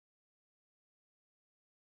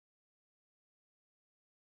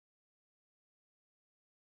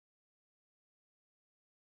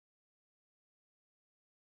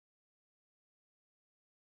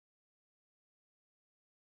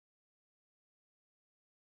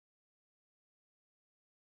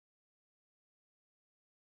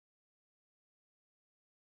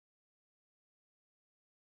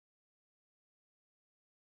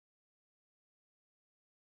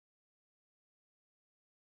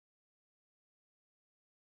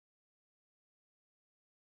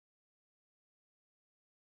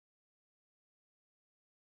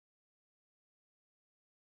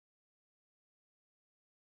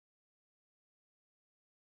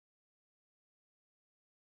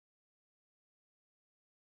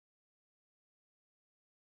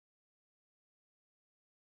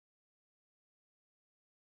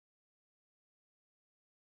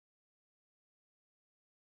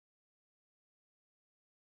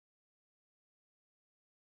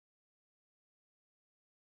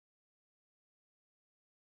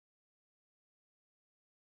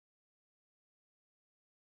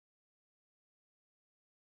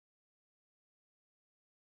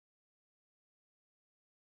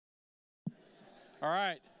All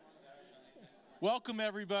right. Welcome,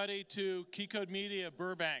 everybody, to Keycode Media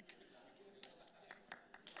Burbank.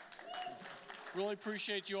 Really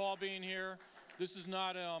appreciate you all being here. This is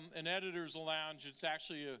not an editor's lounge. It's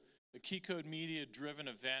actually a Keycode Media-driven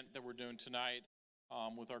event that we're doing tonight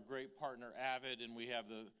with our great partner, Avid, and we have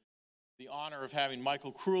the honor of having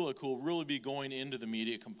Michael Krulik, who will really be going into the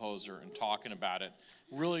Media Composer and talking about it.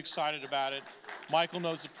 Really excited about it. Michael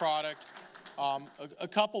knows the product. A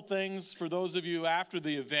couple things for those of you after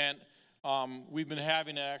the event. We've been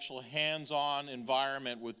having an actual hands-on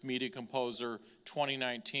environment with Media Composer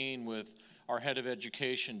 2019 with our head of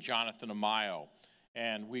education, Jonathan Amayo.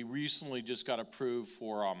 And we recently just got approved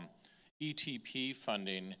for ETP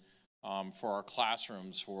funding for our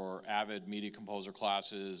classrooms for Avid Media Composer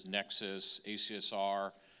classes, Nexis,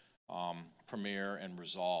 ACSR, Premiere, and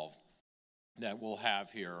Resolve that we'll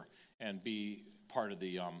have here and be part of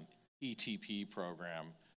the ETP program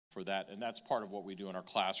for that. And that's part of what we do in our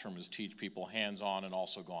classroom is teach people hands-on and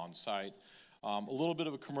also go on site. A little bit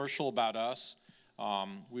of a commercial about us.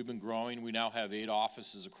 We've been growing. We now have 8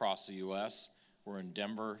 offices across the U.S. We're in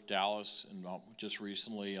Denver, Dallas, and just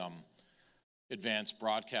recently Advanced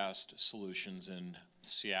Broadcast Solutions in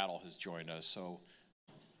Seattle has joined us. So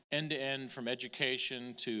end-to-end from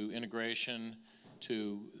education to integration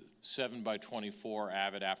to 7x24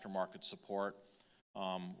 Avid aftermarket support.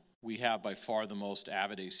 We have by far the most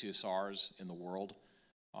Avid ACSRs in the world,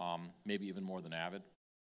 maybe even more than Avid.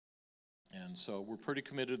 And so we're pretty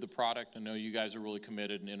committed to the product. I know you guys are really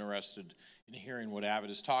committed and interested in hearing what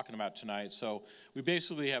Avid is talking about tonight. So we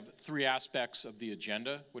basically have 3 aspects of the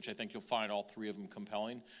agenda, which I think you'll find all 3 of them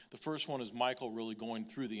compelling. The first one is Michael really going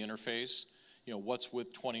through the interface. You know, what's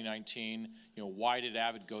with 2019? You know, why did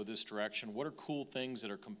Avid go this direction? What are cool things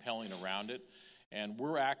that are compelling around it? And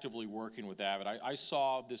we're actively working with Avid. I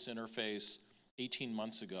saw this interface 18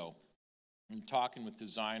 months ago. I'm talking with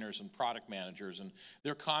designers and product managers and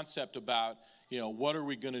their concept about, you know, what are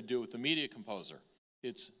we going to do with the Media Composer?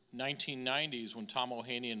 It's 1990s when Tom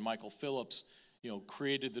O'Haney and Michael Phillips, you know,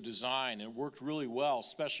 created the design. And it worked really well,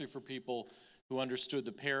 especially for people who understood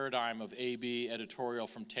the paradigm of A/B editorial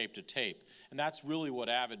from tape to tape. And that's really what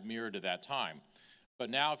Avid mirrored at that time. But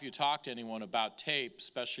now if you talk to anyone about tape,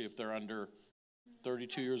 especially if they're under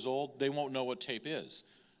 32 years old, they won't know what tape is,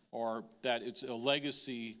 or that it's a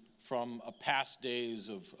legacy from a past days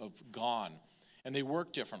of gone, and they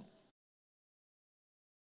work different.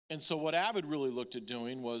 And so what Avid really looked at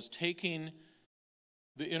doing was taking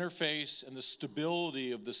the interface and the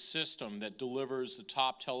stability of the system that delivers the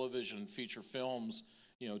top television and feature films,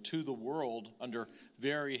 you know, to the world under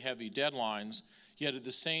very heavy deadlines, yet at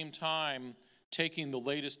the same time taking the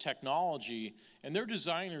latest technology. And their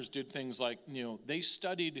designers did things like, you know, they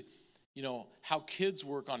studied, you know, how kids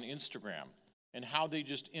work on Instagram and how they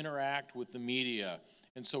just interact with the media.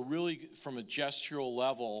 And so really from a gestural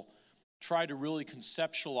level, try to really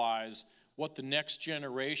conceptualize what the next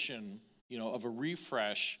generation, you know, of a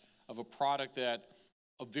refresh of a product that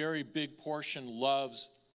a very big portion loves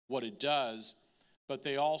what it does, but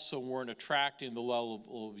they also weren't attracting the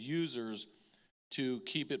level of users to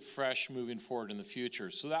keep it fresh moving forward in the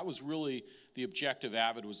future. So that was really the objective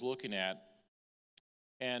Avid was looking at.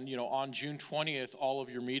 And, you know, on June 20th, all of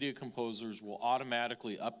your Media Composers will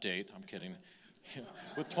automatically update. I'm kidding.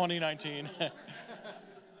 With 2019.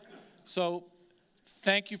 So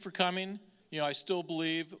thank you for coming. You know, I still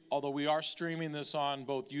believe, although we are streaming this on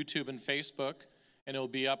both YouTube and Facebook, and it'll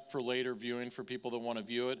be up for later viewing for people that want to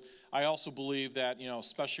view it, I also believe that, you know,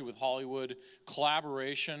 especially with Hollywood,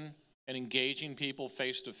 collaboration and engaging people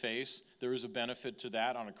face-to-face, there is a benefit to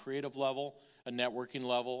that on a creative level, a networking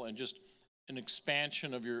level, and just an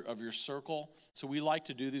expansion of your circle. So we like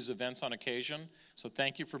to do these events on occasion. So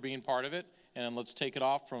thank you for being part of it. And let's take it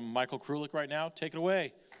off from Michael Krulik right now. Take it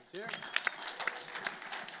away. Here.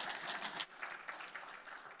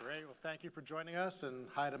 Great. Well, thank you for joining us. And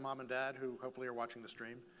hi to Mom and Dad, who hopefully are watching the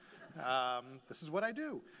stream. This is what I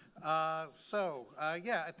do. Yeah,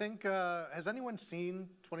 I think, has anyone seen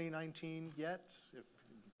 2019 yet?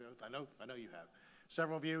 I know you have.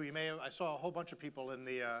 Several of you, I saw a whole bunch of people in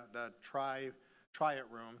the try it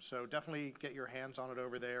room, so definitely get your hands on it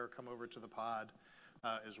over there, come over to the pod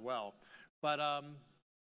as well. But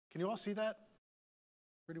can you all see that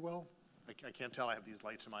pretty well? I can't tell, I have these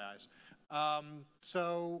lights in my eyes.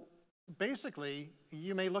 So basically,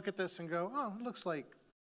 you may look at this and go, oh, it looks like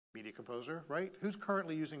Media Composer, right? Who's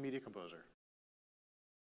currently using Media Composer?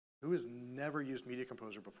 Who has never used Media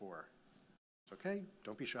Composer before? Okay,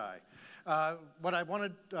 don't be shy. What I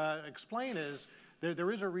want to explain is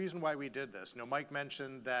there is a reason why we did this. You know, Mike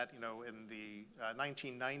mentioned that, you know, in the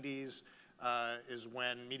 1990s, is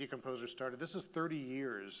when Media Composer started. This is 30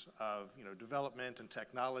 years of development and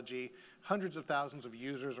technology, hundreds of thousands of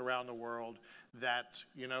users around the world that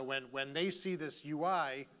when they see this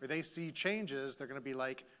UI or they see changes, they're going to be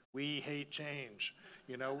like, we hate change.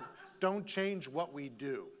 Don't change what we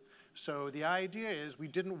do. So the idea is we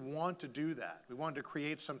didn't want to do that. We wanted to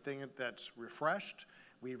create something that's refreshed.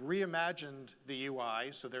 We reimagined the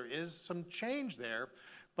UI, so there is some change there,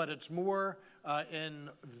 but it's more in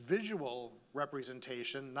visual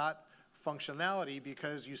representation, not functionality,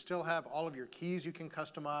 because you still have all of your keys you can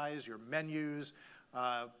customize, your menus,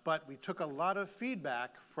 but we took a lot of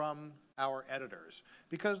feedback from our editors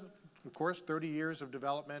because, of course, 30 years of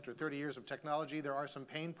development or 30 years of technology, there are some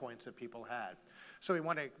pain points that people had. So we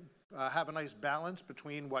want to have a nice balance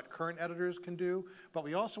between what current editors can do, but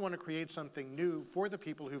we also want to create something new for the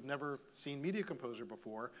people who've never seen Media Composer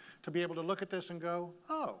before to be able to look at this and go,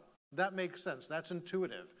 oh, that makes sense. That's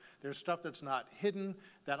intuitive. There's stuff that's not hidden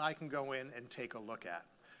that I can go in and take a look at.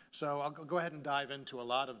 So I'll go ahead and dive into a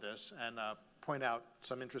lot of this and point out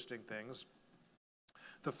some interesting things.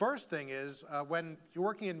 The first thing is when you're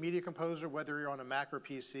working in Media Composer, whether you're on a Mac or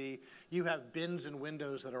PC, you have bins and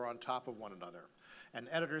windows that are on top of one another. And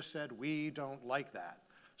editors said, we don't like that.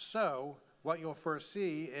 So what you'll first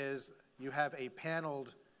see is you have a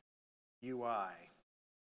paneled UI.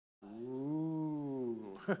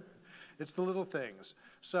 Ooh. It's the little things.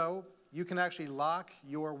 So you can actually lock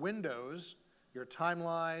your windows, your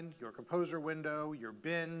timeline, your composer window, your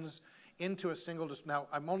bins, into a single, now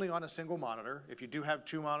I'm only on a single monitor. If you do have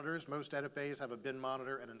two monitors, most edit bays have a bin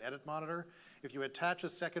monitor and an edit monitor. If you attach a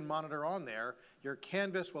second monitor on there, your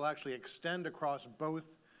canvas will actually extend across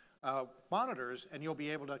both monitors, and you'll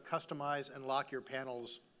be able to customize and lock your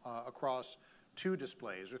panels across 2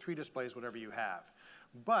 displays or 3 displays, whatever you have.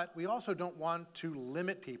 But we also don't want to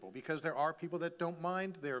limit people because there are people that don't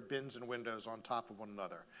mind their bins and windows on top of one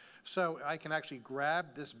another. So I can actually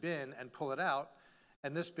grab this bin and pull it out,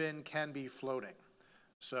 and this bin can be floating.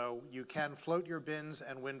 So you can float your bins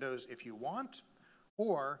and windows if you want,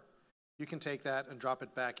 or you can take that and drop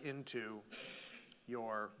it back into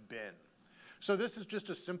your bin. So this is just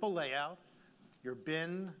a simple layout. Your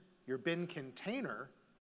bin container,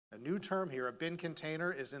 a new term here, a bin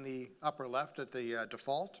container is in the upper left at the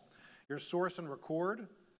default. Your source and record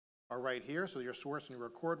are right here, so your source and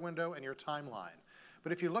record window and your timeline.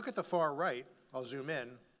 But if you look at the far right, I'll zoom in,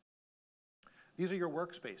 these are your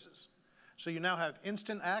workspaces. So you now have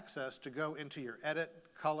instant access to go into your edit,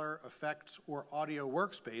 color, effects, or audio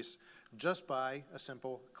workspace just by a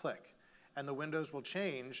simple click. And the windows will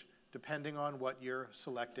change depending on what you're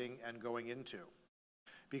selecting and going into.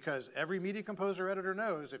 Because every Media Composer editor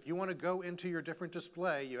knows if you want to go into your different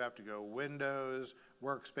display, you have to go Windows,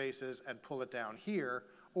 Workspaces, and pull it down here,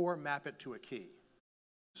 or map it to a key.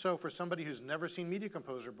 So for somebody who's never seen Media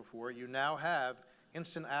Composer before, you now have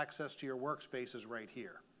instant access to your workspaces right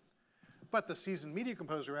here. But the seasoned Media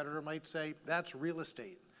Composer editor might say, that's real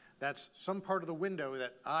estate. That's some part of the window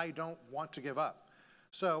that I don't want to give up.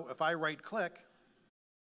 So if I right-click,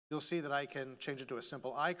 you'll see that I can change it to a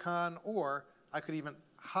simple icon, or I could even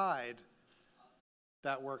hide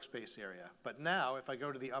that workspace area. But now, if I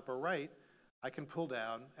go to the upper right, I can pull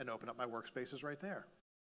down and open up my workspaces right there.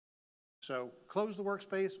 So close the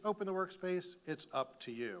workspace, open the workspace, it's up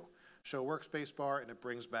to you. Show workspace bar, and it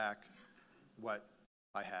brings back what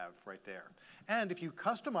I have right there. And if you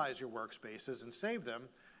customize your workspaces and save them,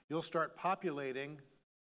 you'll start populating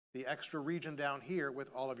the extra region down here with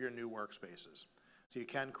all of your new workspaces. So you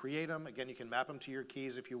can create them. Again, you can map them to your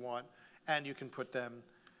keys if you want, and you can put them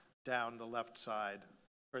down the left side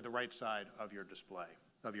or the right side of your display,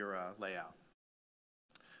 of your layout.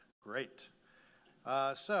 Great.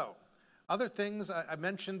 So other things, I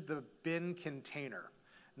mentioned the bin container.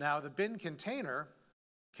 Now, the bin container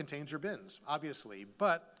contains your bins, obviously,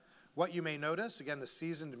 but what you may notice, again, the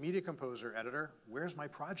seasoned Media Composer editor, where's my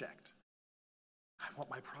project? I want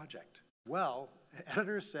my project. Well,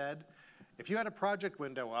 editors said, if you had a project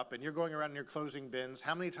window up and you're going around and you're closing bins,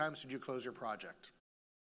 how many times did you close your project?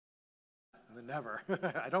 Never.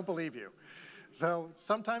 I don't believe you. So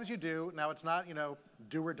sometimes you do. Now, it's not,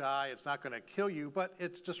 do or die. It's not going to kill you, but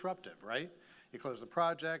it's disruptive, right? You close the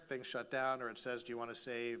project, things shut down, or it says, do you want to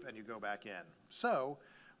save, and you go back in. So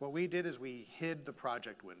what we did is we hid the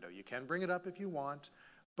project window. You can bring it up if you want,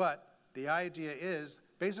 but the idea is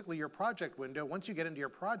basically your project window, once you get into your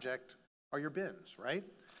project, are your bins, right?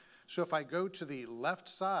 So if I go to the left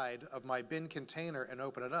side of my bin container and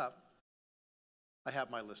open it up, I have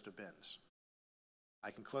my list of bins.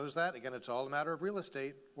 I can close that. Again, it's all a matter of real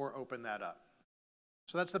estate, or open that up.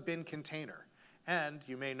 So that's the bin container. And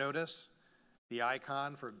you may notice The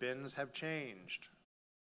icon for bins have changed.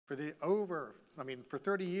 For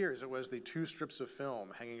 30 years, it was the 2 strips of film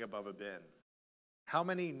hanging above a bin. How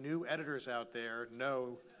many new editors out there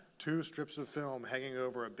know 2 strips of film hanging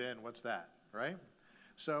over a bin? What's that, right?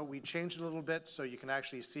 So we changed it a little bit so you can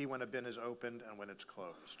actually see when a bin is opened and when it's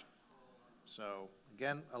closed. So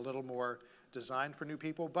again, a little more designed for new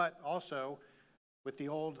people, but also with the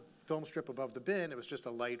old film strip above the bin, it was just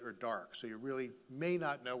a light or dark. So you really may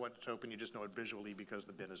not know what's open, you just know it visually because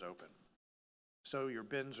the bin is open. So your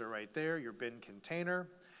bins are right there, your bin container.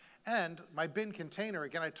 And my bin container,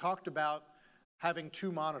 again, I talked about having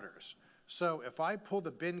 2 monitors. So if I pull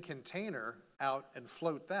the bin container out and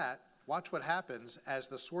float that, watch what happens as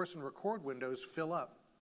the source and record windows fill up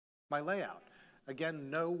my layout. Again,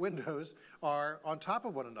 no windows are on top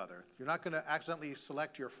of one another. You're not going to accidentally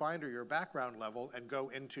select your finder, your background level, and go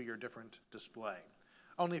into your different display,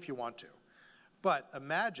 only if you want to. But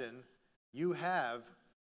imagine you have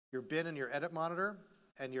your bin in your edit monitor,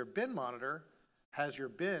 and your bin monitor has your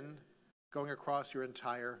bin going across your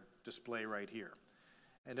entire display right here.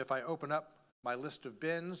 And if I open up my list of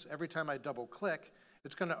bins, every time I double click,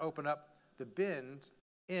 it's going to open up the bins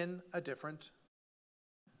in a different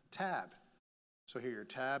tab. So here are your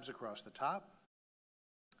tabs across the top.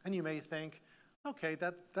 And you may think, okay,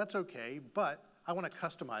 that's okay, but I want to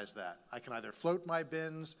customize that. I can either float my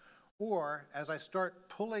bins, or as I start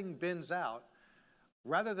pulling bins out,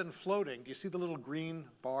 rather than floating, do you see the little green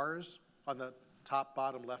bars on the top,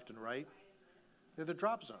 bottom, left, and right? They're the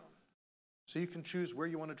drop zone. So you can choose where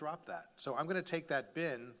you want to drop that. So I'm going to take that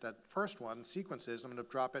bin, that first one, sequences, and I'm going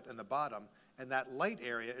to drop it in the bottom, and that light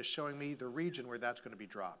area is showing me the region where that's going to be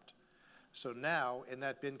dropped. So now, in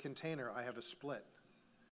that bin container, I have a split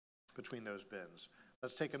between those bins.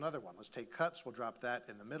 Let's take another one. Let's take cuts. We'll drop that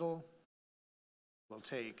in the middle. We'll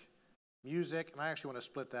take music, and I actually want to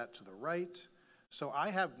split that to the right. So I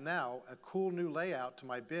have now a cool new layout to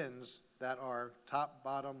my bins that are top,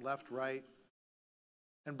 bottom, left, right.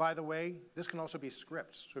 And by the way, this can also be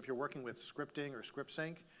scripts. So if you're working with scripting or script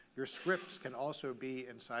sync, your scripts can also be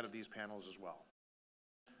inside of these panels as well.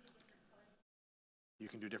 You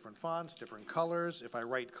can do different fonts, different colors. If I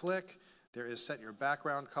right-click, there is set your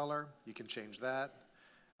background color. You can change that.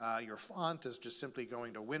 Your font is just simply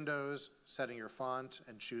going to Windows, setting your font,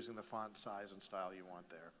 and choosing the font size and style you want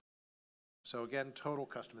there. So again, total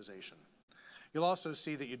customization. You'll also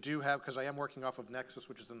see that you do have, because I am working off of Nexis,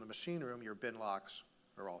 which is in the machine room, your bin locks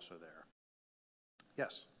are also there.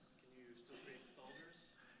 Yes? Can you still create folders?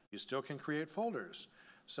 You still can create folders.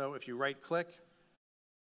 So if you right-click,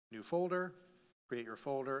 new folder, create your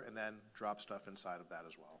folder, and then drop stuff inside of that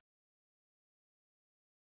as well.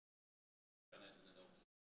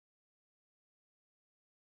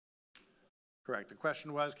 Correct. The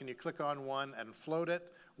question was, can you click on one and float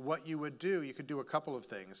it? What you would do, you could do a couple of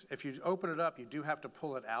things. If you open it up, you do have to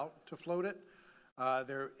pull it out to float it.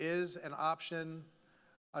 There is an option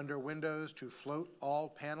under Windows to float all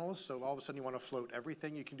panels, so all of a sudden you want to float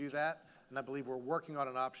everything, you can do that. And I believe we're working on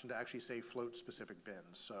an option to actually say float specific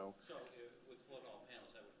bins. So with float all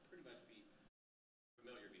panels, that would pretty much be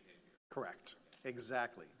familiar behavior. Correct.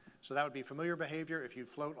 Exactly. So that would be familiar behavior if you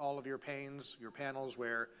float all of your panels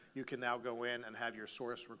where you can now go in and have your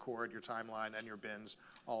source record, your timeline, and your bins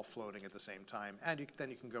all floating at the same time. And then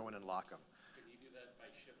you can go in and lock them. Can you do that by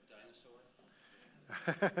Shift Dinosaur?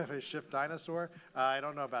 By Shift Dinosaur? I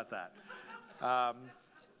don't know about that.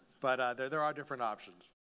 But there are different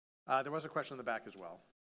options. There was a question in the back as well.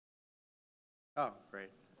 Oh,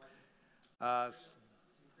 great.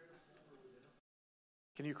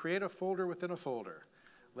 Can you create a folder within a folder?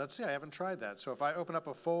 Let's see, I haven't tried that. So if I open up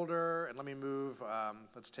a folder, and let me move,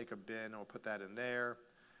 let's take a bin, and we'll put that in there.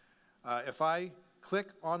 If I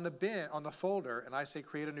click on the bin, on the folder, and I say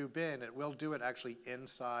create a new bin, it will do it actually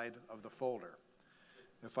inside of the folder.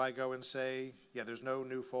 If I go and say, yeah, there's no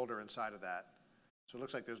new folder inside of that. So it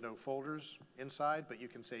looks like there's no folders inside, but you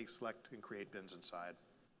can say select and create bins inside.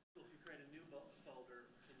 Well, if you create a new folder,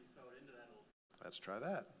 can you throw it into that old folder? Let's try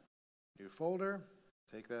that. New folder,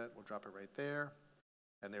 take that, we'll drop it right there,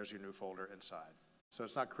 and there's your new folder inside. So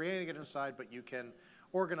it's not creating it inside, but you can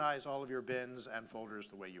organize all of your bins and folders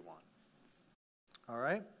the way you want. All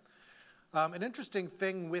right. An interesting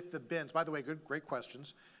thing with the bins, by the way, great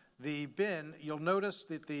questions. The bin, you'll notice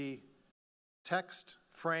that the text,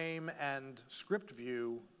 frame, and script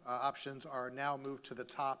view options are now moved to the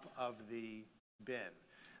top of the bin.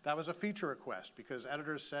 That was a feature request because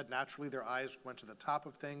editors said naturally their eyes went to the top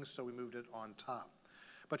of things, so we moved it on top.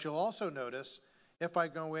 But you'll also notice if I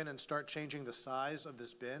go in and start changing the size of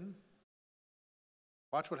this bin,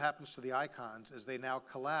 watch what happens to the icons as they now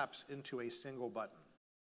collapse into a single button.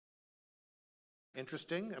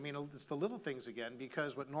 interesting. I mean, it's the little things again,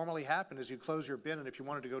 because what normally happened is you close your bin, and if you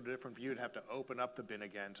wanted to go to a different view, you'd have to open up the bin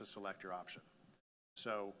again to select your option.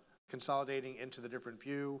 So consolidating into the different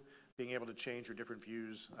view, being able to change your different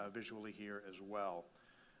views visually here as well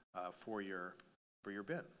for your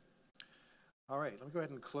bin. All right, let me go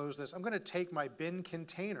ahead and close this. I'm going to take my bin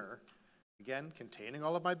container, again, containing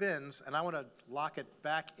all of my bins, and I want to lock it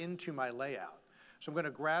back into my layout. So I'm going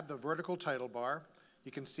to grab the vertical title bar.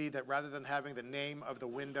 You can see that rather than having the name of the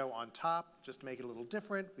window on top, just to make it a little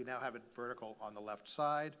different, we now have it vertical on the left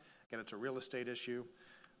side. Again, it's a real estate issue.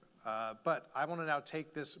 But I want to now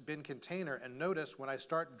take this bin container, and notice when I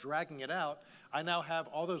start dragging it out, I now have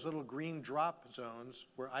all those little green drop zones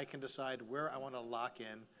where I can decide where I want to lock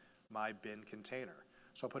in my bin container.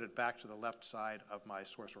 So I'll put it back to the left side of my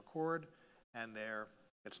source record, and there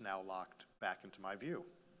it's now locked back into my view.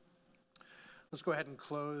 Let's go ahead and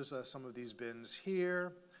close some of these bins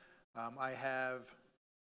here. I have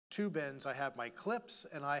two bins. I have my clips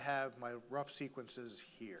and I have my rough sequences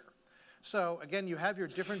here. So again, you have your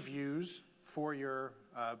different views for your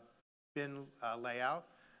bin layout.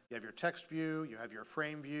 You have your text view, you have your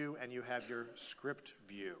frame view, and you have your script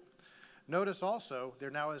view. Notice also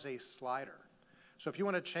there now is a slider. So if you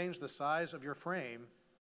want to change the size of your frame,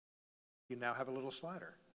 you now have a little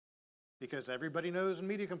slider. Because everybody knows in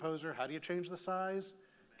Media Composer, how do you change the size?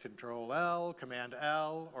 Control L, Command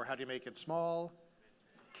L, or how do you make it small?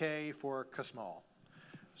 K for small.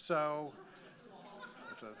 So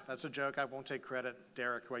that's a joke. I won't take credit.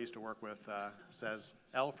 Derek, who I used to work with, says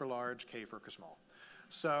L for large, K for small.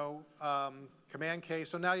 So Command K,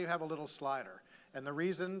 so now you have a little slider. And the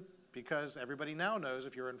reason, because everybody now knows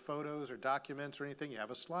if you're in photos or documents or anything, you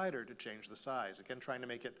have a slider to change the size. Again, trying to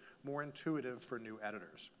make it more intuitive for new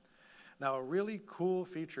editors. Now, a really cool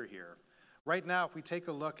feature here. Right now, if we take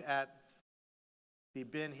a look at the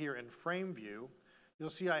bin here in frame view,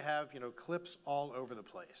 you'll see I have, clips all over the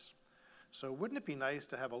place. So wouldn't it be nice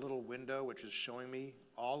to have a little window which is showing me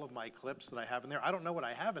all of my clips that I have in there? I don't know what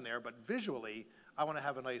I have in there, but visually, I want to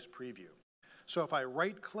have a nice preview. So if I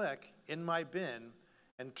right-click in my bin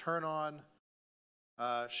and turn on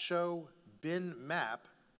Show Bin Map,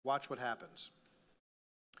 watch what happens.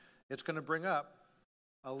 It's going to bring up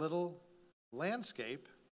a little landscape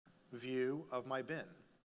view of my bin.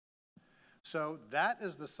 So that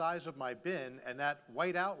is the size of my bin, and that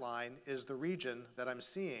white outline is the region that I'm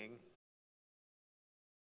seeing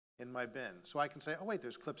in my bin. So I can say, oh wait,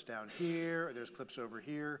 there's clips down here, or there's clips over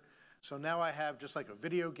here. So now I have just like a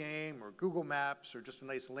video game or Google Maps or just a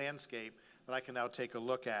nice landscape that I can now take a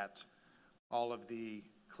look at all of the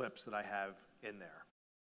clips that I have in there.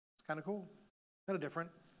 It's kind of cool, kind of different.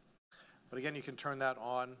 But again, you can turn that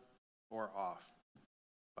on or off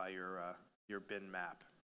by your bin map.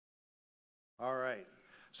 All right.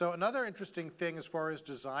 So another interesting thing as far as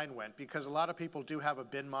design went, because a lot of people do have a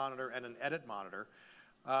bin monitor and an edit monitor,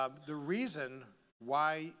 the reason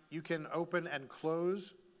why you can open and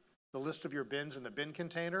close the list of your bins in the bin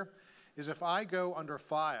container is if I go under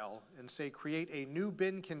File and say Create a new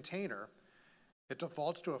bin container, it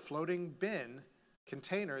defaults to a floating bin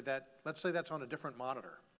container that, let's say that's on a different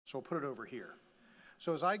monitor. So we'll put it over here.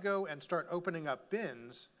 So as I go and start opening up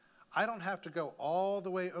bins, I don't have to go all the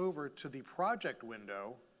way over to the project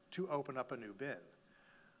window to open up a new bin.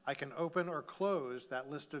 I can open or close that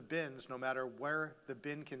list of bins no matter where the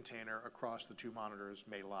bin container across the two monitors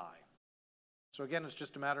may lie. So again, it's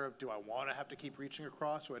just a matter of, do I want to have to keep reaching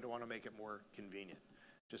across, or do I want to make it more convenient?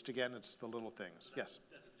 Just again, it's the little things. Yes?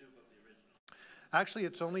 That's a dupe of the original. Actually,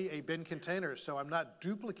 it's only a bin container, so I'm not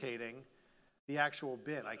duplicating the actual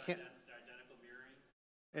bin. I can't. Identical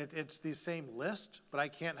mirroring? It's the same list, but I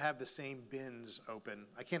can't have the same bins open.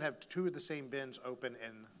 I can't have two of the same bins open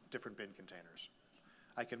in different bin containers.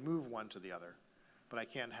 I can move one to the other, but I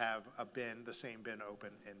can't have a bin, the same bin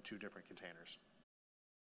open in two different containers.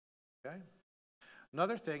 Okay?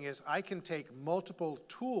 Another thing is I can take multiple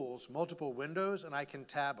tools, multiple windows, and I can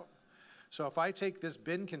tab them. So if I take this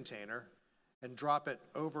bin container and drop it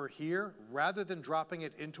over here, rather than dropping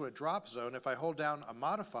it into a drop zone, if I hold down a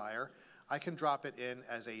modifier, I can drop it in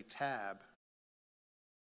as a tab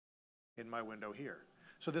in my window here.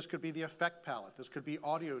 So this could be the effect palette, this could be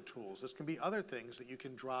audio tools, this can be other things that you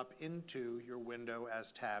can drop into your window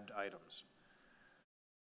as tabbed items.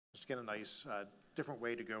 Just get a nice different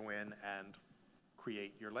way to go in and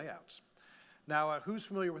create your layouts. Now, who's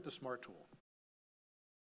familiar with the Smart Tool?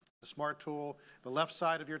 The Smart Tool, the left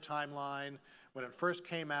side of your timeline, when it first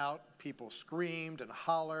came out, people screamed and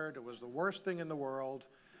hollered. It was the worst thing in the world,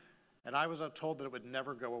 and I was told that it would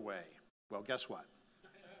never go away. Well, guess what?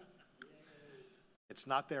 It's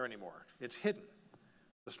not there anymore. It's hidden.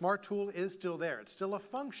 The Smart tool is still there. It's still a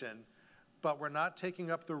function, but we're not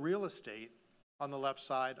taking up the real estate on the left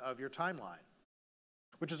side of your timeline,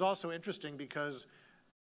 which is also interesting because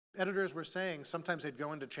editors were saying sometimes they'd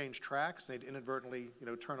go in to change tracks and they'd inadvertently,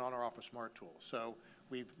 turn on or off a Smart tool. So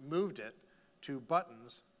we've moved it to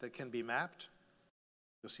buttons that can be mapped.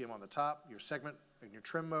 You'll see them on the top, your segment and your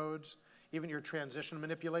trim modes, even your transition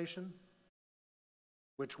manipulation,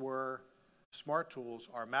 which were Smart tools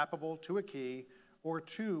are mappable to a key or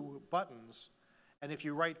to buttons. And if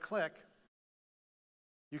you right click,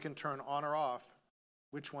 you can turn on or off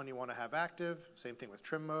which one you want to have active. Same thing with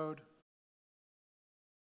trim mode.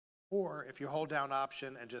 Or if you hold down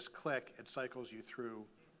Option and just click, it cycles you through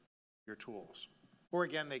your tools. Or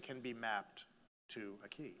again, they can be mapped to a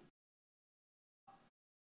key.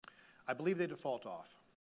 I believe they default off.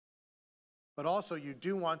 But also you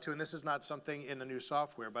do want to, and this is not something in the new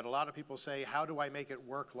software, but a lot of people say, how do I make it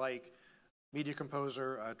work like Media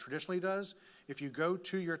Composer traditionally does? If you go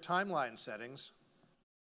to your timeline settings,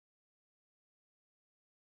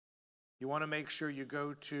 you want to make sure you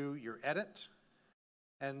go to your edit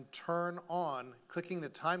and turn on, clicking the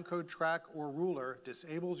timecode track or ruler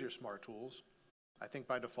disables your Smart tools. I think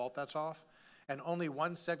by default that's off. And only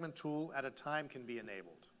one segment tool at a time can be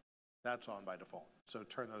enabled. That's on by default, so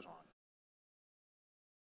turn those on.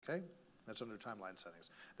 Okay, that's under timeline settings.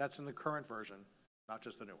 That's in the current version, not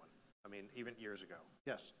just the new one. I mean, even years ago.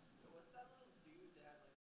 Yes? What's that little dude that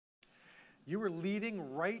like... You were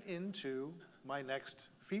leading right into my next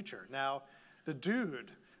feature. Now, the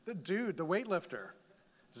dude, the weightlifter.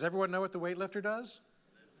 Does everyone know what the weightlifter does?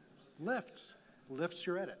 Lifts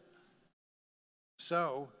your edit.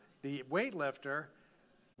 So the weightlifter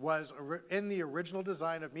was in the original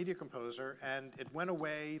design of Media Composer, and it went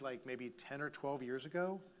away like maybe 10 or 12 years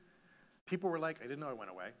ago. People were like, I didn't know it went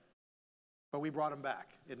away. But we brought him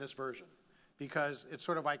back in this version because it's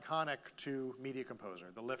sort of iconic to Media Composer,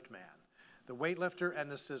 the lift man, the weightlifter and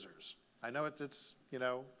the scissors. I know it's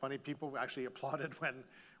funny, people actually applauded when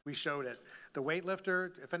we showed it. The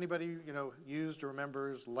weightlifter, if anybody, used or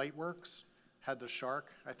remembers Lightworks, had the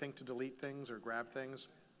shark, I think, to delete things or grab things.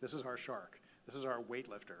 This is our shark. This is our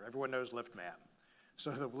weightlifter. Everyone knows Lift Man.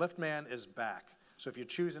 So the Lift Man is back. So if you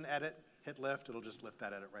choose an edit, hit lift, it'll just lift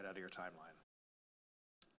that edit right out of your timeline.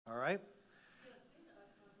 All right?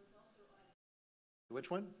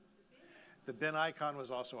 Which one? The bin icon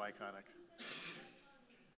was also iconic.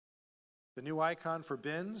 The new icon for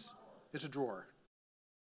bins is a drawer.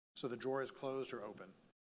 So the drawer is closed or open.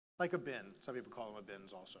 Like a bin. Some people call them a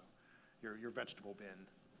bins also. Your vegetable bin,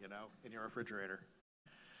 in your refrigerator.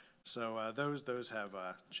 So those have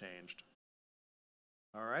changed.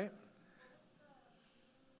 All right.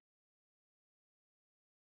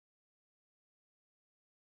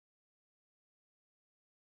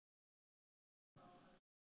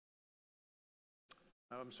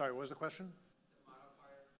 I'm sorry, what was the question?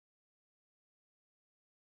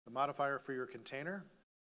 The modifier for your container?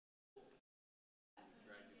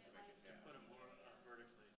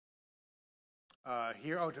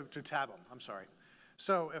 Here, to tab them, I'm sorry.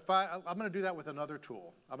 So if I'm going to do that with another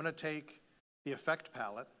tool. I'm going to take the effect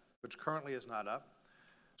palette, which currently is not up.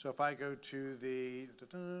 So if I go to the,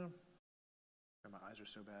 my eyes are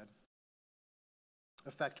so bad.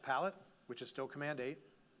 Effect palette, which is still Command 8.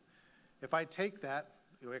 If I take that,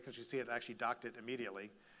 because you see it actually docked it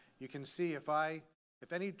immediately, you can see if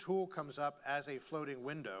any tool comes up as a floating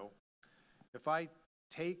window, if I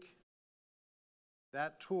take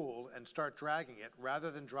that tool and start dragging it,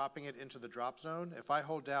 rather than dropping it into the drop zone, if I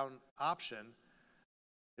hold down Option,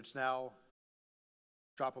 it's now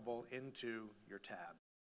droppable into your tab.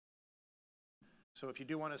 So if you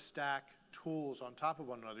do want to stack tools on top of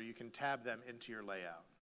one another, you can tab them into your layout.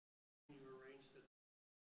 Can you arrange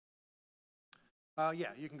the...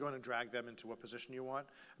 Yeah, you can go in and drag them into what position you want.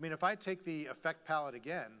 I mean, if I take the effect palette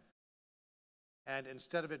again, and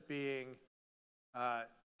instead of it being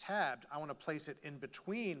tabbed, I want to place it in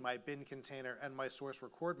between my bin container and my source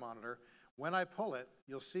record monitor. When I pull it,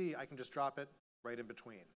 you'll see I can just drop it right in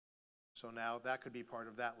between. So now that could be part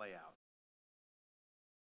of that layout.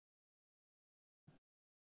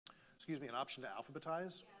 Excuse me, an option to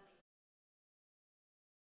alphabetize?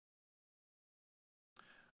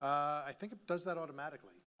 I think it does that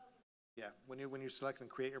automatically. Yeah, when you select and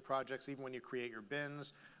create your projects, even when you create your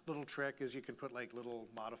bins, little trick is you can put like little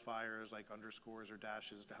modifiers like underscores or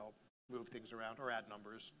dashes to help move things around or add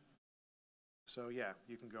numbers. So yeah,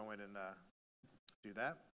 you can go in and do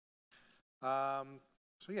that.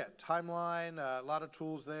 So yeah, timeline, a lot of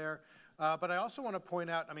tools there. But I also want to point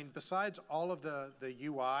out, I mean, besides all of the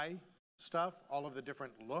UI stuff, all of the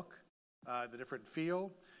different look, the different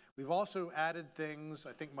feel, We've also added things,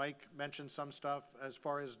 I think Mike mentioned some stuff as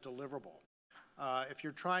far as deliverable. If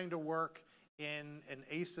you're trying to work in an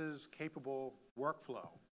ACES capable workflow,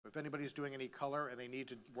 if anybody's doing any color and they need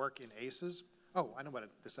to work in ACES, oh, I know what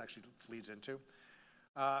this actually leads into.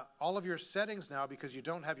 All of your settings now, because you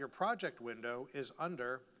don't have your project window, is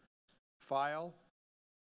under File,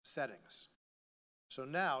 Settings. So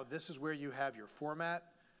now this is where you have your format,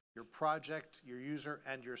 your project, your user,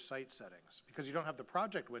 and your site settings. Because you don't have the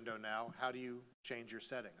project window now, how do you change your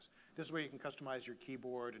settings? This is where you can customize your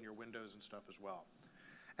keyboard and your windows and stuff as well.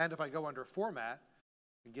 And if I go under Format,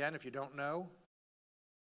 again, if you don't know,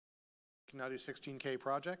 you can now do 16K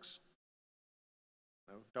projects.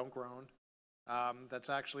 No, don't groan. That's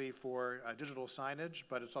actually for digital signage,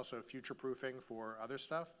 but it's also future-proofing for other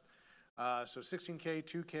stuff. So 16K,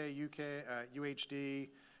 2K, UK, UHD,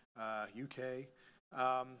 UK.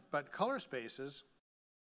 But color spaces,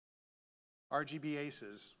 RGB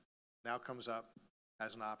ACES, now comes up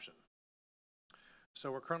as an option.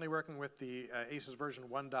 So we're currently working with the ACES version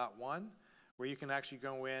 1.1, where you can actually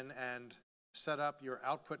go in and set up your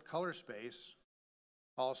output color space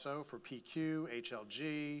also for PQ,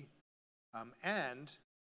 HLG, and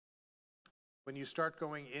when you start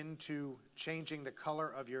going into changing the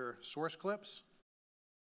color of your source clips,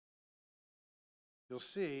 you'll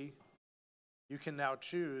see you can now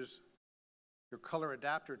choose your color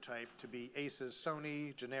adapter type to be ACES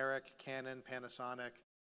Sony, generic, Canon, Panasonic,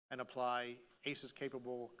 and apply ACES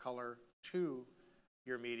capable color to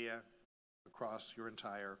your media across your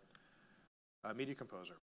entire media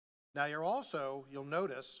composer. Now you'll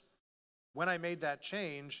notice when I made that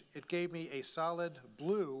change, it gave me a solid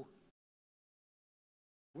blue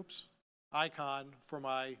icon for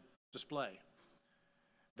my display.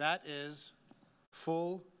 That is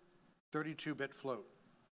full 32-bit float.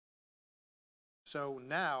 So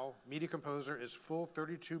now Media Composer is full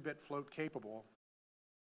 32-bit float capable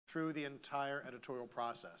through the entire editorial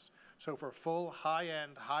process. So for full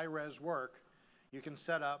high-end, high-res work, you can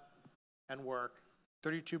set up and work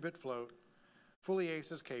 32-bit float, fully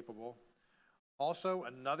ACES capable. Also,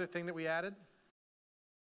 another thing that we added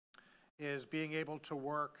is being able to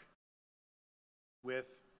work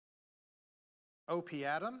with OP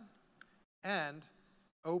Atom and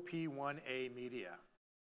OP1A media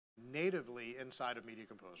natively inside of Media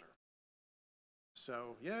Composer.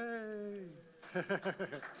 So, yay!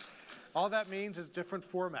 All that means is different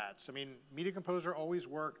formats. I mean, Media Composer always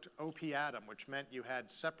worked OP Atom, which meant you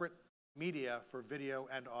had separate media for video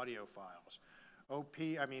and audio files.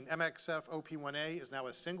 MXF OP1A is now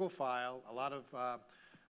a single file. A lot of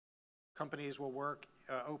companies will work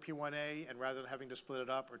OP1A, and rather than having to split it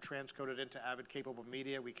up or transcode it into Avid capable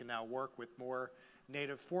media, we can now work with more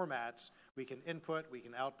native formats. We can input, we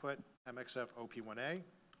can output MXF OP1A.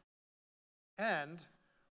 And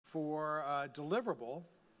for deliverable,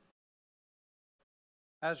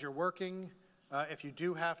 as you're working, if you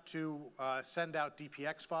do have to send out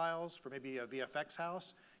DPX files for maybe a VFX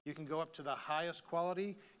house, you can go up to the highest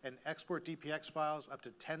quality and export DPX files up to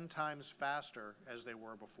 10 times faster as they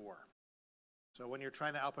were before. So when you're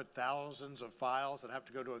trying to output thousands of files that have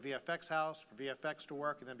to go to a VFX house for VFX to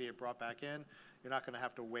work and then be brought back in, you're not going to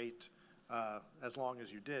have to wait as long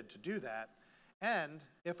as you did to do that. And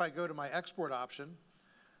if I go to my export option,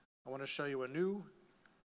 I want to show you a new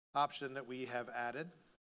option that we have added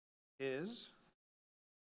is,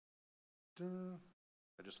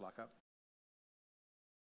 I just lock up.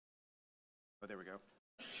 Oh, there we go.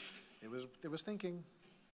 It was thinking.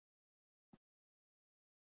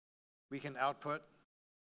 We can output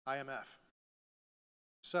IMF.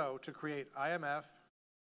 So to create IMF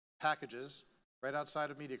packages right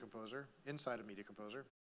outside of Media Composer, inside of Media Composer,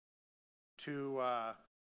 to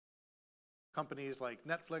companies like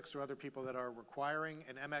Netflix or other people that are requiring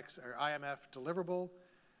an MX or IMF deliverable,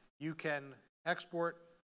 you can export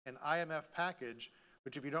an IMF package,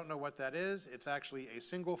 which if you don't know what that is, it's actually a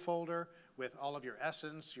single folder with all of your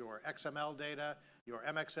essence, your XML data, your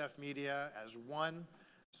MXF media as one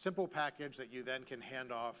simple package that you then can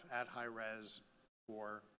hand off at high res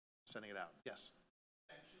for sending it out. Yes?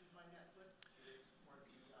 Sanctioned by Netflix to support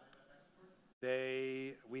the IMF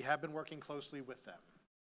export? We have been working closely with them,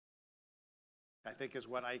 I think is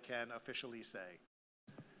what I can officially say.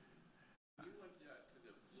 You went to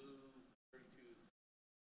the blue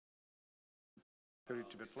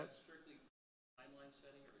 32-bit float? Is that strictly timeline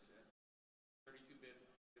setting, or is that 32-bit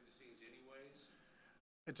in the scenes anyways?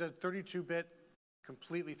 It's a 32-bit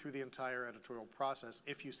completely through the entire editorial process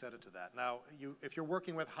if you set it to that. Now, if you're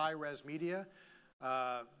working with high-res media,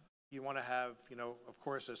 you want to have, of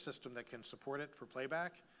course, a system that can support it for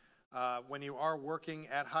playback. When you are working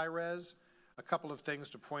at high-res, a couple of things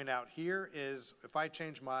to point out here is if I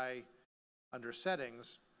change my, under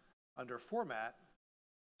settings, under format,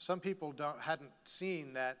 some people hadn't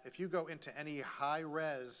seen that if you go into any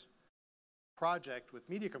high-res project with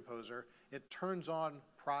Media Composer, it turns on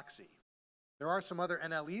proxy. There are some other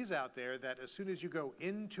NLEs out there that as soon as you go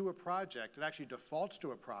into a project, it actually defaults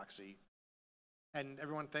to a proxy, and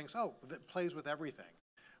everyone thinks, oh, that plays with everything.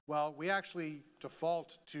 Well, we actually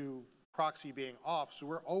default to proxy being off, so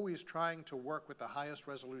we're always trying to work with the highest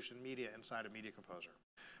resolution media inside of Media Composer.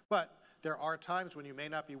 But there are times when you may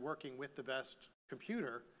not be working with the best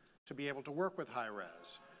computer to be able to work with high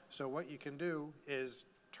res. So what you can do is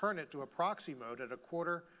turn it to a proxy mode at a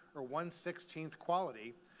 1/4 or 1/16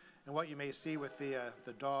 quality, and what you may see with the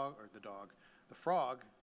frog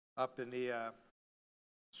up in the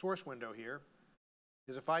source window here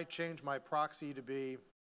is if I change my proxy to be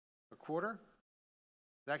a 1/4,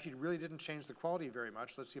 it actually really didn't change the quality very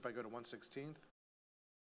much. Let's see if I go to 1/16.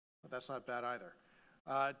 Well, that's not bad either.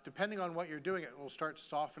 Depending on what you're doing, it will start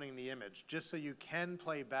softening the image, just so you can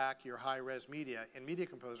play back your high-res media in Media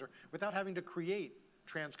Composer without having to create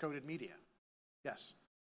transcoded media. Yes?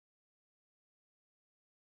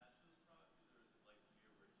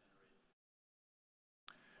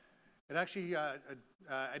 It actually,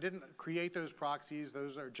 I didn't create those proxies.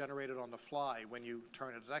 Those are generated on the fly when you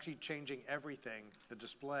turn it. It's actually changing everything, the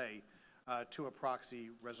display, to a proxy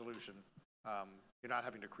resolution. You're not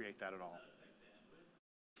having to create that at all.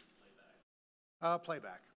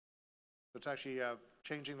 Playback. So it's actually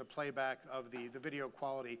changing the playback of the video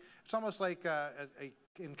quality. It's almost like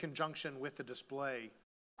in conjunction with the display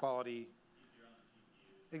quality.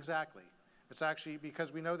 Exactly. It's actually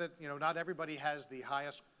because we know that not everybody has the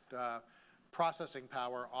highest processing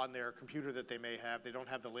power on their computer that they may have. They don't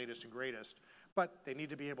have the latest and greatest, but they need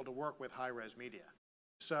to be able to work with high-res media.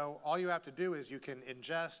 So all you have to do is you can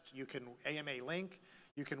ingest, you can AMA link,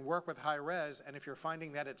 you can work with high-res, and if you're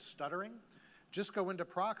finding that it's stuttering, just go into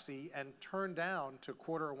proxy and turn down to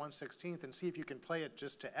 1/4 or 1/16 and see if you can play it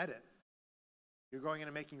just to edit. You're going in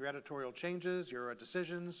and making your editorial changes, your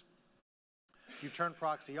decisions. You turn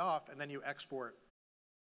proxy off, and then you export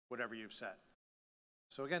whatever you've set.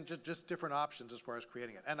 So again, just different options as far as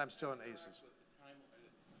creating it. And I'm still in ACES.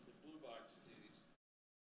 The blue box is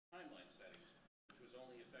timeline settings, which was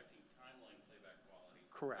only affecting timeline playback quality.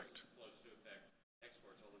 Correct. Close to affect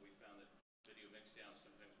exports, although we found that video mixdowns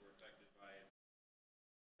sometimes were affected by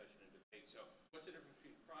discussion and debate. So what's the difference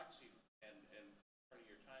between proxy and turning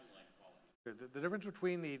your timeline quality? The difference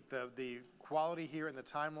between the quality here in the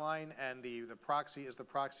timeline and the proxy is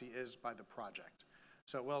by the project.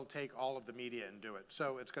 So it will take all of the media and do it.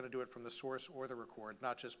 So it's going to do it from the source or the record,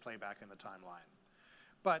 not just playback in the timeline.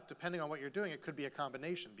 But depending on what you're doing, it could be a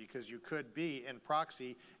combination because you could be in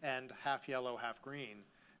proxy and half yellow, half green,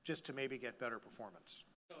 just to maybe get better performance.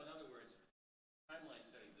 So in other words, timeline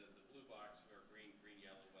setting, the blue box or green,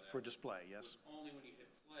 yellow, whatever. For display, yes. Only when you hit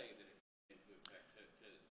play that it came into effect to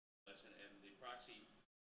listen, and the proxy,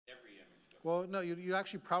 every image goes. Well, no, you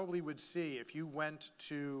actually probably would see if you went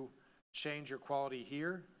to change your quality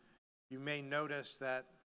here, you may notice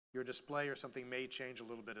that your display or something may change a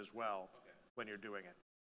little bit as well when you're doing it.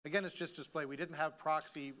 Again, it's just display. We didn't have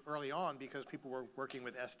proxy early on because people were working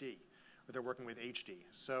with SD or they're working with HD.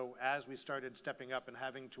 So as we started stepping up and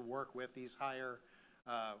having to work with these higher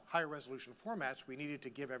resolution formats, we needed to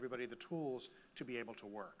give everybody the tools to be able to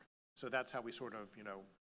work. So that's how we sort of,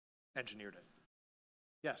 engineered it.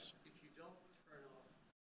 Yes? If you don't turn off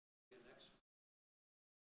the next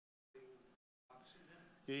proxy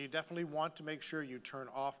then? You definitely want to make sure you turn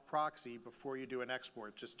off proxy before you do an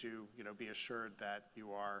export, just to be assured that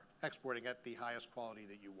you are exporting at the highest quality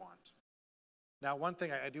that you want. Now, one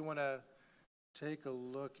thing I do want to take a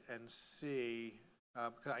look and see,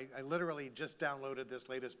 because I literally just downloaded this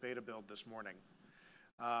latest beta build this morning.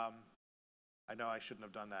 I know I shouldn't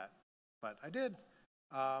have done that, but I did.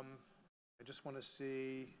 I just want to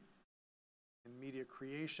see in media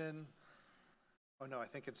creation. Oh no, I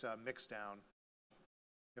think it's a mixdown.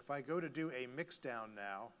 If I go to do a mixdown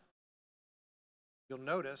now, you'll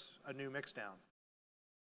notice a new mixdown.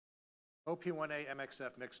 OP1A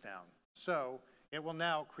MXF mixdown. So it will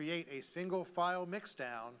now create a single file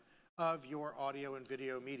mixdown of your audio and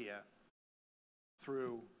video media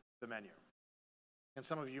through the menu. And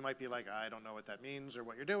some of you might be like, I don't know what that means or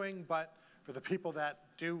what you're doing, but for the people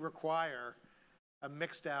that do require a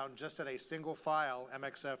mixdown just at a single file,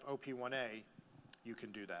 MXF OP1A, you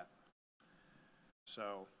can do that.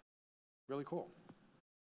 So, really cool.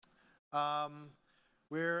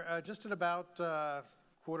 We're just at about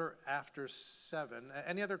 7:15.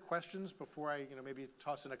 Any other questions before I, maybe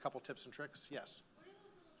toss in a couple tips and tricks? Yes? What are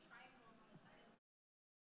those little triangles on the side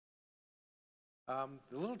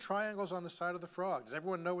The little triangles on the side of the frog, does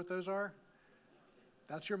everyone know what those are?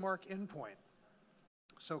 That's your mark in point.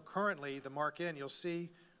 So currently, the mark in, you'll see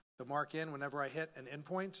the mark in whenever I hit an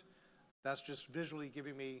endpoint. That's just visually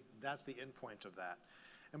giving me, that's the endpoint of that.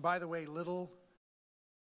 And by the way, little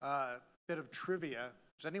bit of trivia,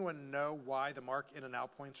 does anyone know why the mark in and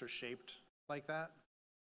out points are shaped like that?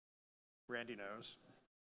 Randy knows.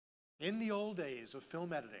 In the old days of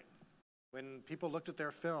film editing, when people looked at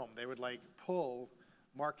their film, they would like pull,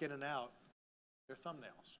 mark in and out their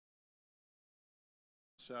thumbnails.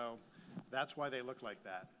 So that's why they look like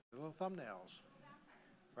that. They're little thumbnails,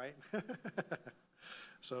 right?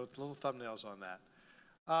 So little thumbnails on that.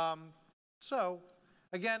 So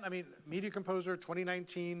again, I mean, Media Composer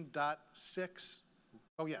 2019.6.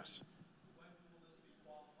 Oh, yes.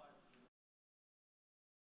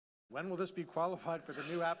 When will this be qualified for the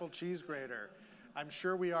new Apple cheese grater? I'm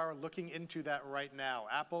sure we are looking into that right now.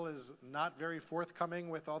 Apple is not very forthcoming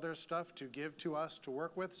with all their stuff to give to us to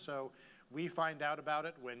work with, so we find out about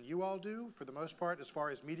it when you all do, for the most part, as far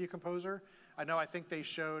as Media Composer. I think they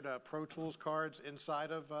showed Pro Tools cards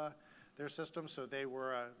inside of their system, so they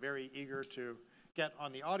were very eager to get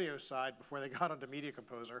on the audio side before they got onto Media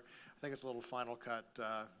Composer. I think it's a little Final Cut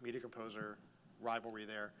Media Composer rivalry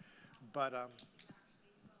there. But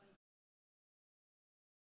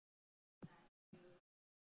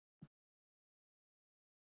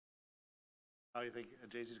how do you think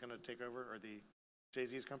Jay-Z's going to take over, or the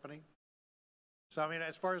Jay-Z's company? So I mean,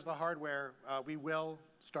 as far as the hardware, we will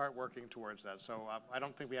start working towards that. So I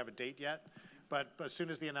don't think we have a date yet, but as soon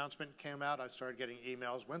as the announcement came out, I started getting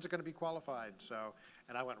emails, when's it going to be qualified? So,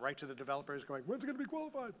 and I went right to the developers going, when's it going to be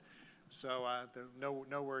qualified? So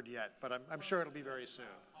no word yet, but I'm sure it'll be very soon.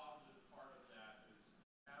 A positive part of that is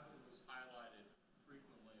Avid was highlighted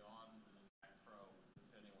frequently on the Mac Pro.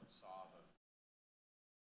 If anyone saw the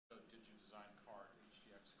DigiDesign card,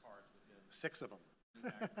 HDX cards within 6 of them.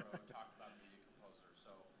 the Mac Pro talked about Media Composer.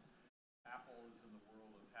 So Apple is in the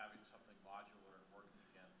world of having something modular and working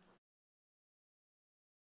again for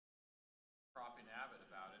propping Avid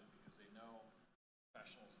about it because they know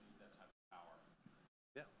professionals need that type of power.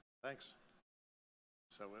 Yeah, thanks.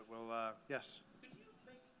 So it will, yes. Could you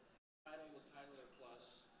make title with Titler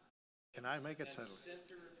Plus? Can I make a and title?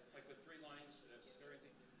 Centered, like with 3 lines, everything,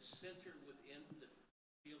 centered within the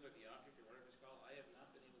field or the object or whatever it's called? I have not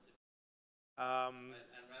been able to. And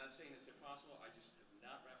I'm not saying it's impossible, I just have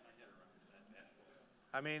not wrapped my head around that.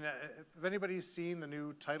 I mean, if anybody's seen the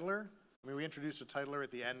new titler, I mean, we introduced a titler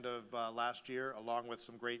at the end of last year, along with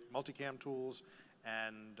some great multicam tools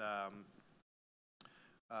and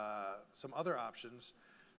some other options.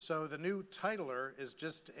 So the new titler is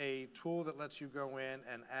just a tool that lets you go in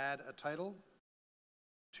and add a title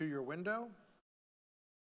to your window.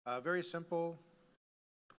 Very simple.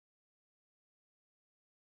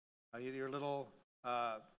 Your little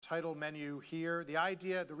title menu here.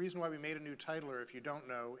 The reason why we made a new titler, if you don't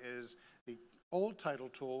know, is the old title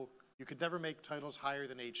tool, you could never make titles higher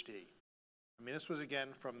than HD. I mean, this was, again,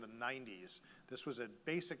 from the 90s. This was a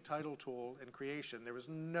basic title tool in creation. There was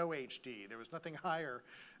no HD. There was nothing higher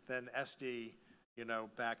than SD, you know,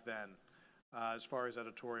 back then, as far as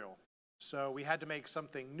editorial. So we had to make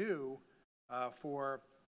something new for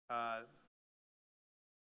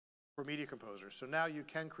Media Composer. So now you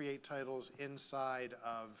can create titles inside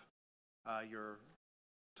of your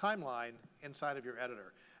timeline, inside of your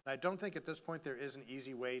editor. And I don't think at this point there is an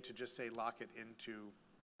easy way to just say lock it into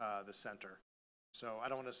the center. So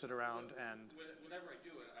I don't want to sit around and... Whenever I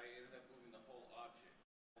do it, I end up moving the whole object,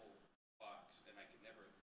 the whole box, and I can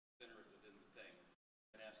never center it within the thing.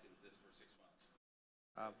 I've been asking this for 6 months.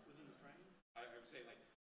 Within the frame? I'm saying, like,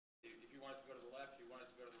 if you want it to go to the left, you want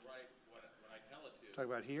it to go to the right, when I tell it to... Talk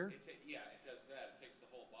about here? Yeah, it does that. It takes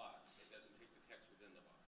the whole box. It doesn't take the text within the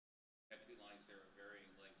box. You have 2 lines there of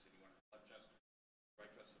varying lengths, and you want to left justify,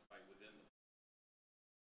 right justify within the box.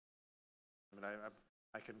 I mean,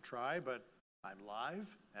 I can try, but I'm live,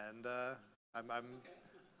 and I've been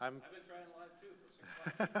trying live too for 6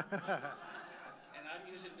 months. And I'm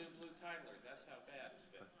using New Blue Titler. That's how bad it's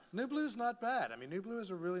been. New Blue's not bad. I mean, New Blue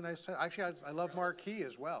is a really nice title. Actually, I love Marquee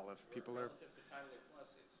as well, if people are... Relative to Titler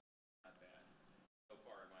Plus, it's not bad so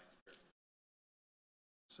far in my experience.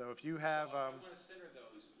 So if you have... So I want to center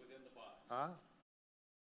those within the box. Huh?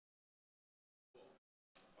 Cool.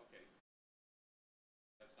 Okay.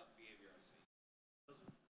 That's not the behavior I see.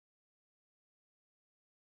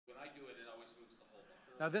 When I do it, it always moves the whole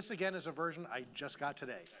box. Now this again is a version I just got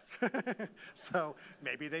today. So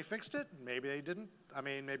maybe they fixed it, maybe they didn't. I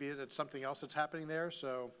mean, maybe it's something else that's happening there.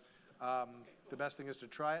 So the best thing is to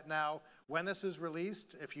try it. Now, when this is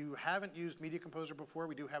released, if you haven't used Media Composer before,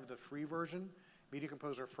 we do have the free version. Media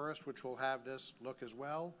Composer First, which will have this look as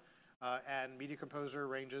well. And Media Composer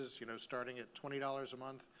ranges, starting at $20 a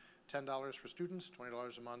month, $10 for students,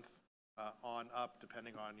 $20 a month on up,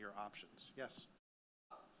 depending on your options. Yes?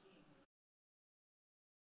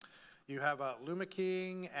 You have Luma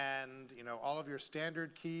keying and all of your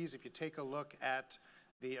standard keys. If you take a look at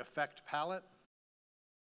the effect palette,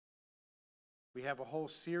 we have a whole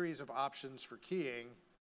series of options for keying.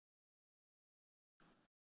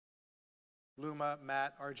 Luma,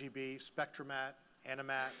 matte, RGB, Spectromat,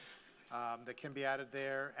 Animat, that can be added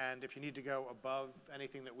there. And if you need to go above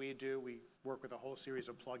anything that we do, we work with a whole series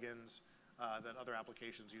of plugins that other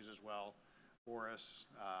applications use as well. Boris,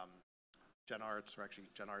 GenArts, or actually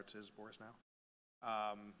GenArts is Boris now,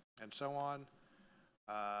 and so on.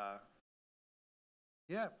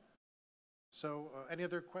 Yeah. So any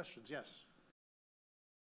other questions? Yes.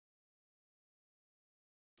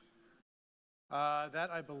 That,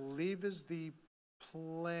 I believe, is the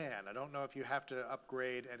plan. I don't know if you have to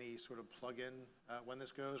upgrade any sort of plugin when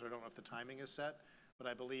this goes, or I don't know if the timing is set, but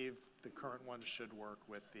I believe the current one should work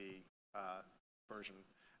with the version.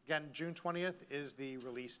 Again, June 20th is the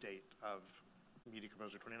release date of Media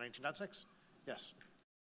Composer 2019.6. Yes?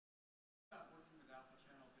 Working with alpha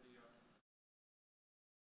channel video.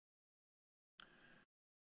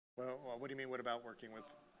 Well, what do you mean, what about working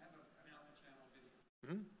with? I have an alpha channel video.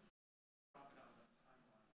 Mm-hmm. Drop it on the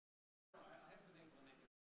timeline. I haven't been able to make it.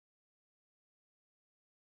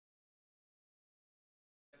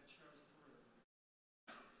 It shows through.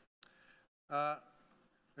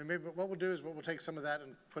 And maybe what we'll do is we'll take some of that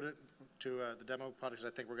and put it to the demo products. I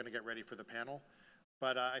think we're going to get ready for the panel.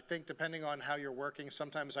 But I think depending on how you're working,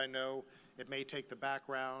 sometimes I know it may take the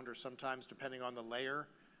background, or sometimes depending on the layer,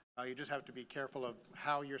 you just have to be careful of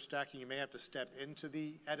how you're stacking. You may have to step into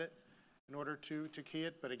the edit in order to key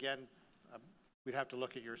it. But again, we'd have to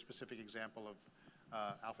look at your specific example of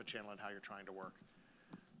alpha channel and how you're trying to work.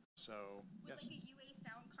 So, Would yes. like a UA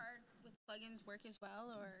sound card with plugins work as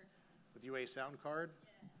well, or? With UA sound card? Yeah.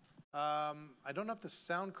 I don't know if the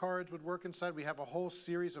sound cards would work inside. We have a whole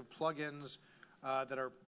series of plugins that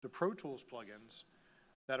are the Pro Tools plugins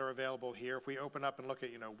that are available here. If we open up and look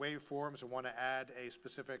at waveforms and want to add a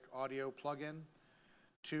specific audio plugin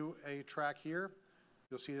to a track here,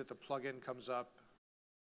 you'll see that the plugin comes up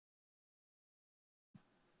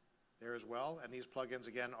there as well. And these plugins,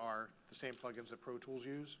 again, are the same plugins that Pro Tools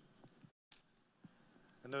use.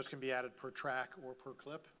 And those can be added per track or per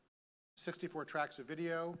clip. 64 tracks of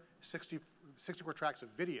video, 64 tracks of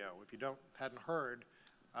video. If you hadn't heard,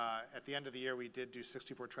 at the end of the year we did do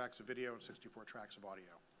 64 tracks of video and 64 tracks of audio.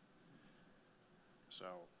 So,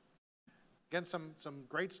 again, some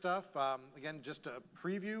great stuff. Again, just a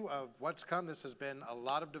preview of what's come. This has been a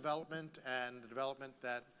lot of development, and the development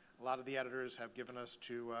that a lot of the editors have given us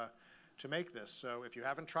to make this. So if you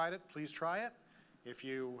haven't tried it, please try it. If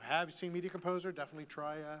you have seen Media Composer, definitely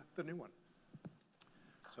try the new one.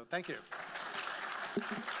 So thank you.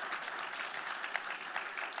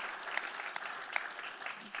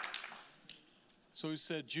 So we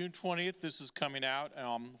said June 20th, this is coming out.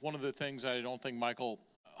 One of the things I don't think Michael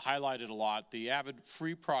highlighted a lot, the Avid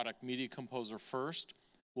free product, Media Composer First,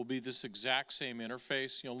 will be this exact same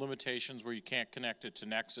interface. Limitations where you can't connect it to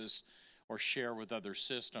Nexis or share with other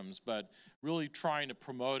systems, but really trying to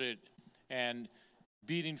promote it, and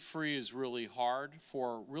beating free is really hard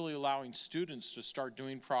for really allowing students to start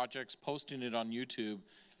doing projects, posting it on YouTube,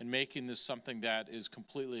 and making this something that is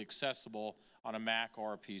completely accessible on a Mac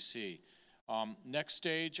or a PC. Next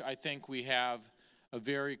stage, I think we have a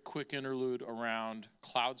very quick interlude around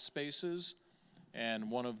Cloudspaces, and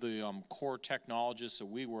one of the core technologists that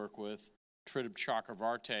we work with, Tridib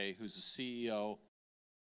Chakravarty, who's the CEO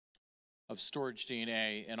of Storage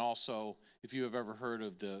DNA, and also, if you have ever heard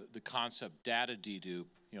of the concept data dedupe,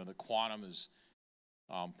 the quantum is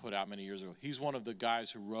put out many years ago. He's one of the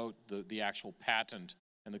guys who wrote the actual patent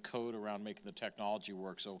and the code around making the technology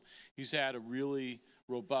work. So he's had a really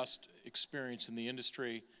robust experience in the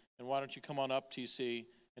industry. And why don't you come on up, TC,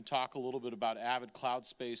 and talk a little bit about Avid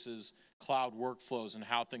Cloudspaces, cloud workflows, and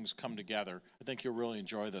how things come together. I think you'll really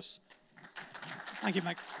enjoy this. Thank you,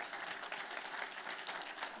 Mike.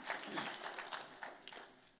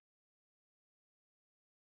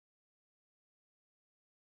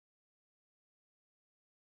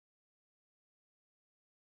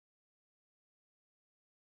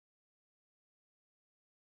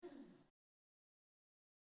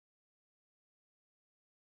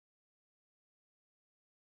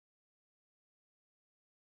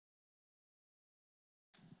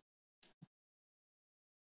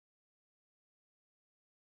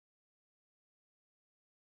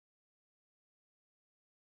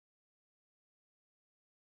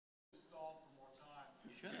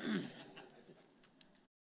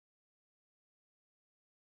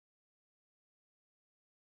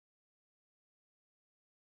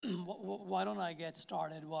 why don't I get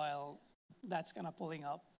started while that's kind of pulling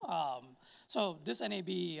up? So this NAB,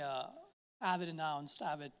 Avid announced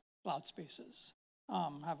Avid Cloudspaces.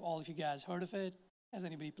 Have all of you guys heard of it? Has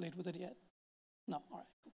anybody played with it yet? No, all right,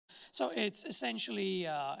 cool. So it's essentially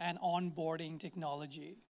an onboarding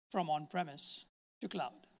technology from on-premise to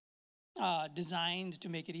cloud, designed to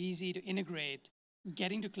make it easy to integrate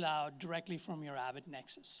getting to cloud directly from your Avid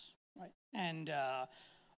Nexis, right? And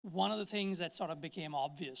one of the things that sort of became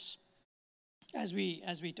obvious as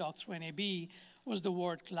we talked through NAB was the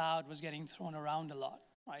word cloud was getting thrown around a lot,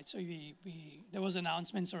 right? So there was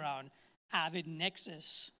announcements around Avid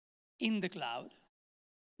Nexis in the cloud,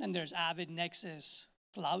 then there's Avid Nexis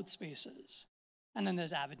Cloudspaces, and then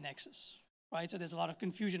there's Avid Nexis, right? So there's a lot of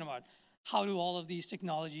confusion about how do all of these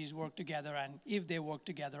technologies work together and if they work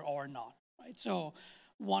together or not, right? So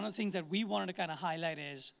one of the things that we wanted to kind of highlight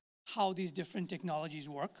is how these different technologies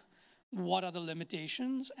work, what are the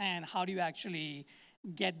limitations, and how do you actually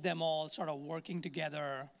get them all sort of working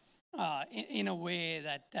together in a way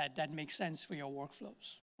that makes sense for your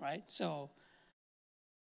workflows, right? So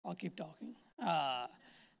I'll keep talking.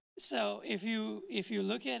 So if you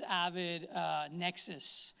look at Avid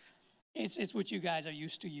Nexis, it's what you guys are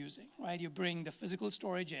used to using, right? You bring the physical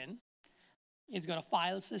storage in, it's got a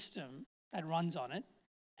file system that runs on it,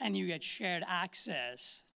 and you get shared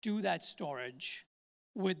access to that storage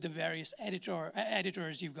with the various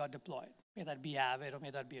editors you've got deployed. May that be Avid or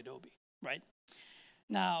may that be Adobe, right?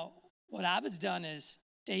 Now, what Avid's done is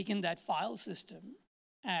taken that file system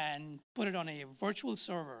and put it on a virtual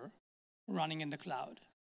server running in the cloud.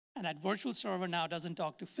 And that virtual server now doesn't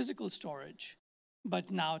talk to physical storage,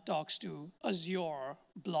 but now talks to Azure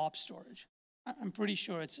Blob Storage. I'm pretty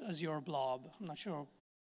sure it's Azure Blob. I'm not sure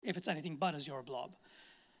if it's anything but Azure Blob.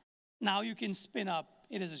 Now you can spin up,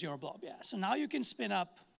 it is Azure Blob, yeah. So now you can spin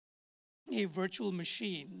up a virtual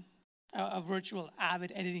machine, a virtual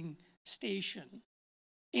Avid editing station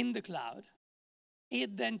in the cloud.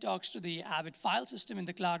 It then talks to the Avid file system in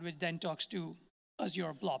the cloud, which then talks to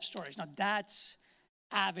Azure Blob Storage. Now that's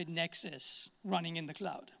Avid Nexis running in the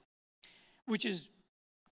cloud, which is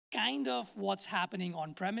kind of what's happening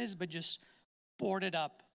on premise, but just ported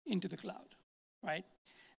up into the cloud, right?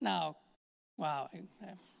 Now, wow,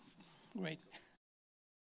 great.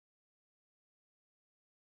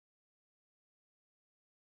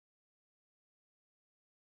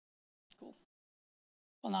 Cool.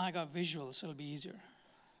 Well, now I got visuals, so it'll be easier.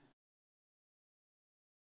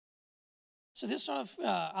 So this sort of,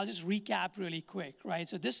 I'll just recap really quick, right?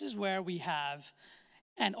 So this is where we have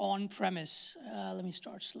an on-premise, let me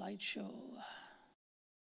start slideshow.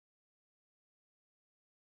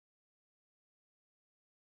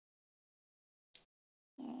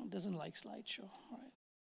 Oh, it doesn't like slideshow, all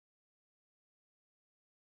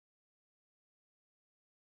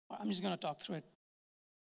right. I'm just gonna talk through it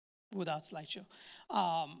without slideshow.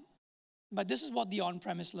 But this is what the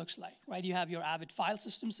on-premise looks like, right? You have your Avid file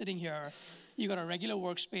system sitting here. You got a regular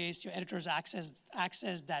workspace. Your editors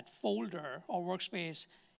access that folder or workspace.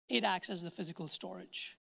 It accesses the physical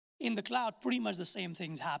storage. In the cloud, pretty much the same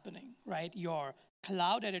thing's happening, right? Your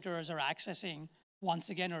cloud editors are accessing, once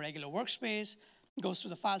again, a regular workspace, goes to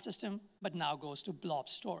the file system, but now goes to blob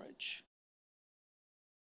storage.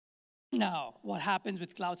 Now, what happens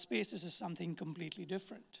with Cloudspaces is something completely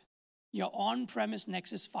different. Your on-premise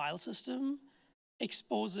Nexis file system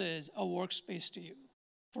exposes a workspace to you.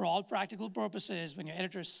 For all practical purposes, when your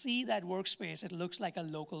editors see that workspace, it looks like a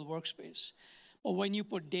local workspace. But when you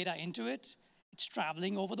put data into it, it's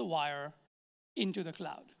traveling over the wire into the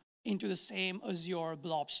cloud, into the same Azure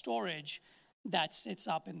Blob Storage that sits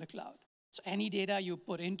up in the cloud. So any data you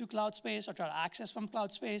put into Cloudspace or try to access from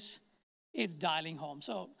Cloudspace, it's dialing home.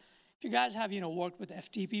 So if you guys have worked with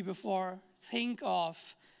FTP before, think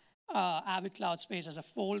of Avid Cloudspace as a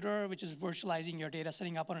folder, which is virtualizing your data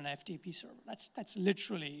setting up on an FTP server. That's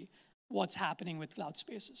literally what's happening with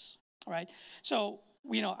Cloudspaces, all right? So,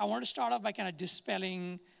 I want to start off by kind of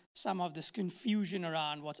dispelling some of this confusion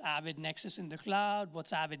around what's Avid Nexis in the cloud,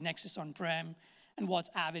 what's Avid Nexis on-prem, and what's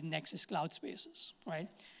Avid Nexis Cloudspaces, right?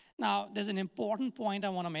 Now, there's an important point I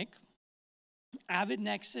want to make. Avid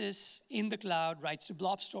Nexis in the cloud writes to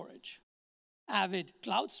blob storage. Avid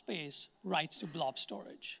Cloudspace writes to blob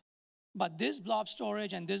storage. But this blob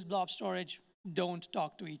storage and this blob storage don't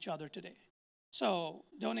talk to each other today. So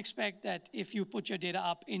don't expect that if you put your data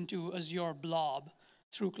up into Azure Blob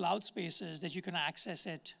through Cloudspaces that you can access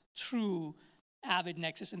it through Avid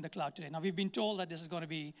Nexis in the cloud today. Now, we've been told that this is going to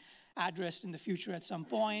be addressed in the future at some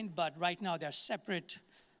point, but right now they're separate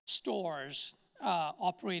stores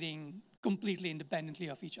operating completely independently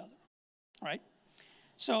of each other, all right?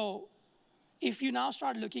 So if you now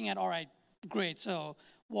start looking at, all right, great, so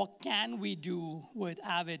what can we do with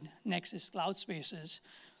Avid Nexis Cloudspaces?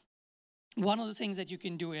 One of the things that you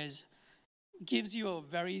can do is gives you a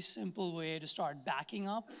very simple way to start backing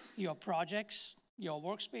up your projects, your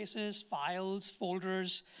workspaces, files,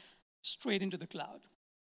 folders, straight into the cloud.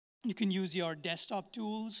 You can use your desktop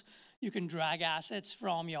tools. You can drag assets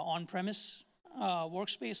from your on-premise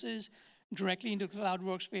workspaces directly into cloud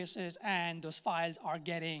workspaces, and those files are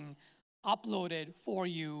getting uploaded for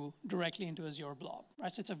you directly into Azure Blob.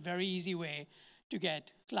 Right? So it's a very easy way to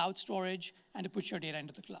get cloud storage and to put your data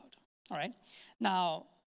into the cloud. All right? Now,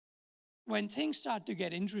 when things start to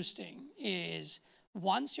get interesting is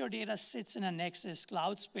once your data sits in a Nexis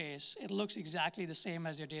cloud space, it looks exactly the same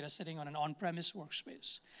as your data sitting on an on-premise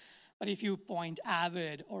workspace. But if you point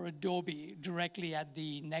Avid or Adobe directly at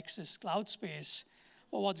the Nexis cloud space,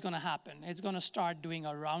 well, what's going to happen? It's going to start doing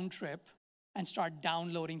a round trip and start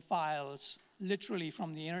downloading files literally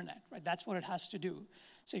from the internet, right? That's what it has to do.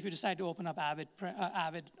 So if you decide to open up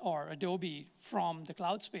Avid or Adobe from the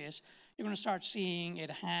cloud space, you're going to start seeing it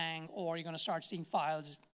hang, or you're going to start seeing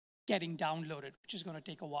files getting downloaded, which is going to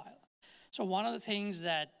take a while. So one of the things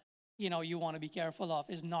that you want to be careful of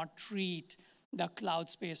is not treat the cloud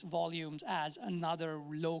space volumes as another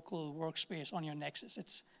local workspace on your Nexus.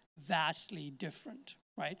 It's vastly different,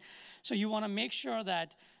 right? So you want to make sure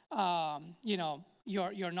that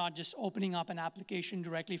you're not just opening up an application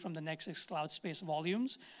directly from the Nexus cloud space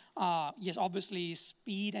volumes. Yes, obviously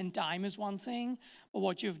speed and time is one thing, but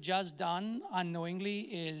what you've just done unknowingly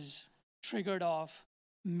is triggered off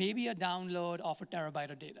maybe a download of a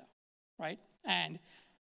terabyte of data, right? And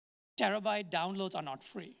terabyte downloads are not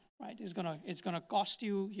free, right? It's gonna cost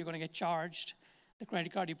you, you're gonna get charged. The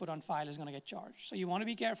credit card you put on file is gonna get charged. So you wanna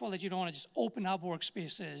be careful that you don't wanna just open up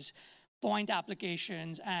workspaces, point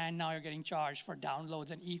applications, and now you're getting charged for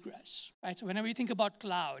downloads and egress, right? So whenever you think about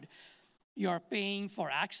cloud, you're paying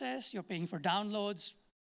for access, you're paying for downloads,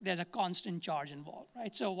 there's a constant charge involved,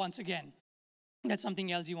 right? So once again, that's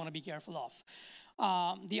something else you wanna be careful of.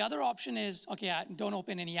 The other option is, okay, don't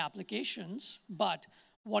open any applications, but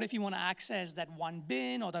what if you wanna access that one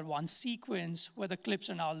bin or that one sequence where the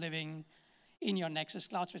clips are now living in your Nexus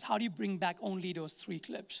cloud space? How do you bring back only those 3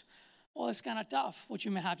 clips? Well, it's kind of tough. What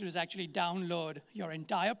you may have to do is actually download your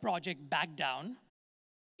entire project back down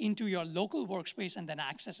into your local workspace and then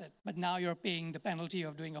access it. But now you're paying the penalty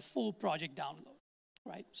of doing a full project download,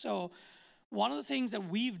 right? So one of the things that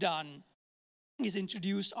we've done is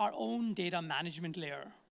introduced our own data management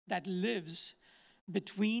layer that lives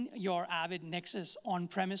between your Avid Nexus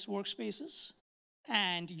on-premise workspaces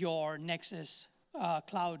and your Nexus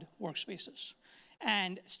cloud workspaces,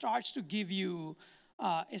 and starts to give you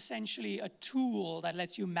essentially a tool that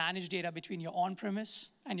lets you manage data between your on-premise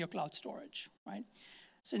and your cloud storage, right?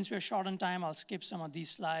 Since we're short on time, I'll skip some of these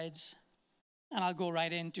slides, and I'll go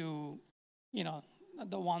right into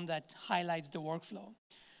the one that highlights the workflow.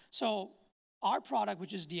 So our product,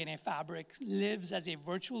 which is DNA Fabric, lives as a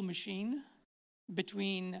virtual machine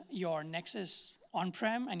between your Nexus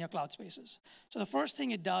on-prem and your cloud spaces. So the first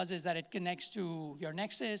thing it does is that it connects to your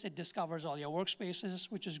Nexus, it discovers all your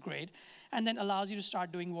workspaces, which is great, and then allows you to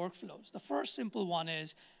start doing workflows. The first simple one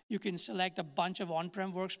is you can select a bunch of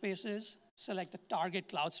on-prem workspaces, select the target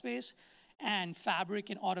cloud space, and Fabric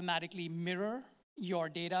can automatically mirror your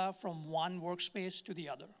data from one workspace to the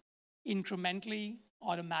other, incrementally,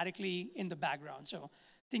 automatically in the background. So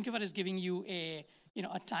think of it as giving you a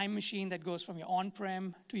time machine that goes from your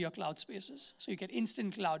on-prem to your cloud spaces. So you get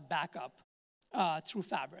instant cloud backup through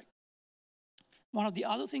Fabric. One of the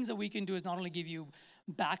other things that we can do is not only give you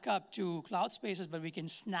backup to cloud spaces, but we can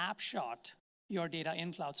snapshot your data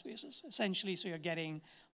in cloud spaces. Essentially, so you're getting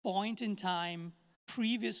point-in-time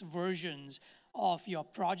previous versions of your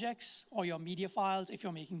projects or your media files if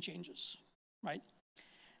you're making changes, right?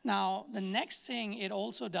 Now, the next thing it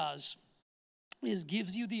also does is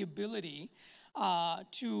gives you the ability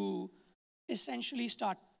to essentially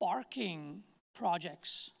start parking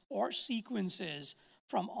projects or sequences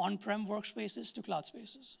from on-prem workspaces to cloud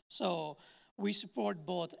spaces. So we support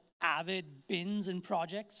both Avid bins and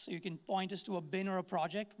projects. So you can point us to a bin or a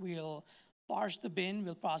project. We'll parse the bin,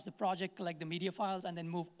 we'll parse the project, collect the media files, and then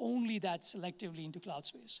move only that selectively into cloud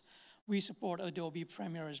space. We support Adobe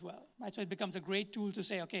Premiere as well, right? So it becomes a great tool to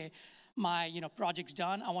say, okay, my project's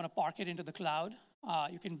done, I want to park it into the cloud.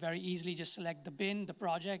 You can very easily just select the bin, the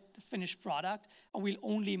project, the finished product, and we'll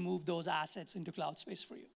only move those assets into cloud space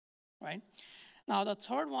for you, right? Now, the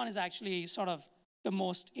third one is actually sort of the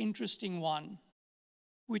most interesting one,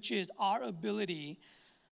 which is our ability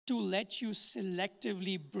to let you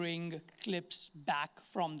selectively bring clips back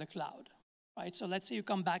from the cloud, right? So let's say you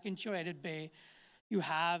come back into your edit bay, you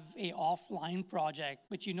have a offline project,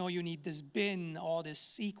 but you know you need this bin or this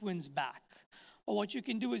sequence back. Or what you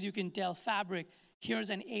can do is you can tell Fabric, here's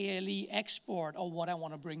an ALE export of what I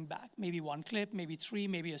want to bring back. Maybe one clip, maybe three,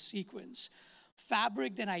 maybe a sequence.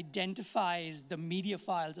 Fabric then identifies the media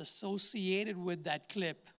files associated with that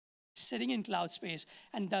clip sitting in Cloudspace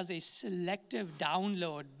and does a selective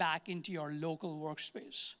download back into your local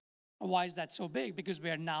workspace. Why is that so big? Because we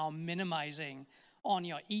are now minimizing on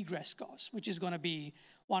your egress costs, which is going to be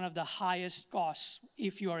one of the highest costs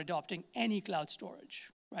if you are adopting any cloud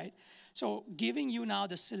storage, right? So giving you now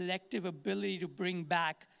the selective ability to bring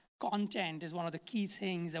back content is one of the key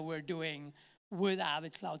things that we're doing with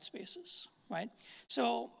Avid Cloudspaces, right?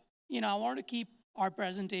 So, I wanted to keep our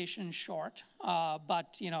presentation short,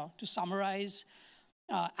 but, to summarize,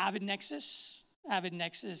 Avid Nexis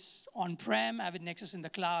on-prem, Avid Nexis in the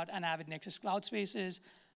cloud, and Avid Nexis Cloudspaces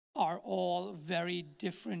are all very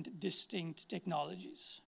different, distinct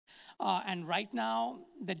technologies. And right now,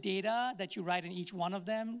 the data that you write in each one of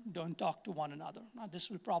them don't talk to one another. Now, this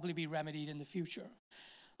will probably be remedied in the future.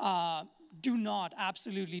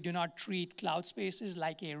 Absolutely do not treat Cloudspaces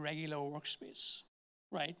like a regular workspace,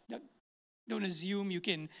 right? Don't assume you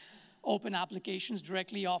can open applications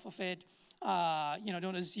directly off of it.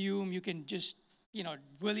 Don't assume you can just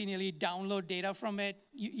willy-nilly download data from it.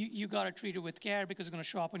 You got to treat it with care because it's going to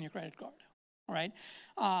show up on your credit card, all right?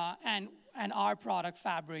 And our product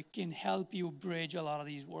Fabric can help you bridge a lot of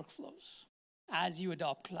these workflows as you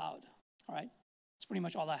adopt cloud, all right? That's pretty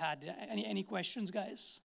much all I had. Any questions,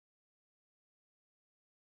 guys?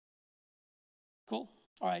 Cool,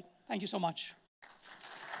 all right, thank you so much.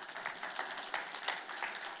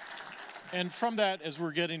 And from that, as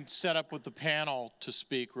we're getting set up with the panel to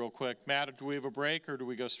speak real quick, Matt, do we have a break or do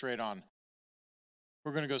we go straight on?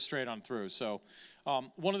 We're going to go straight on through. So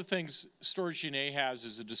one of the things Storage DNA has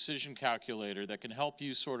is a decision calculator that can help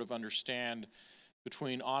you sort of understand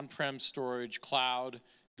between on-prem storage, cloud,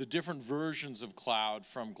 the different versions of cloud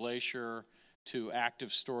from Glacier to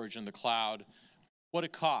active storage in the cloud, what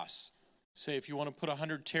it costs. Say if you want to put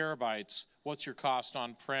 100 terabytes, what's your cost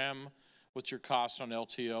on-prem? What's your cost on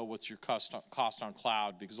LTO? What's your cost on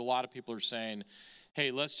cloud? Because a lot of people are saying, hey,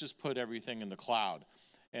 let's just put everything in the cloud.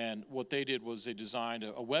 And what they did was they designed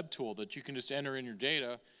a web tool that you can just enter in your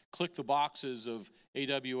data, click the boxes of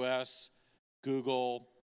AWS, Google,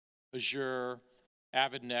 Azure,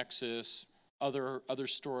 Avid Nexis, other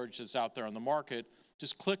storage that's out there on the market.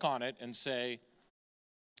 Just click on it and say,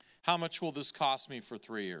 how much will this cost me for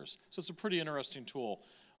 3 years? So it's a pretty interesting tool.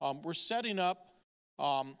 We're setting up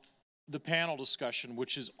the panel discussion,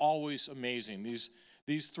 which is always amazing.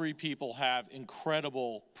 These three people have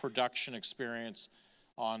incredible production experience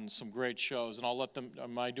on some great shows, and I'll let them,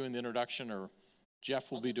 am I doing the introduction, or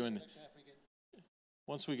Jeff will be doing the,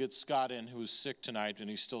 once we get Scott in, who's sick tonight, and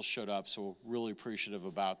he still showed up, so we're really appreciative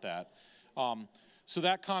about that. So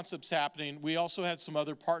that concept's happening. We also had some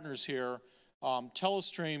other partners here.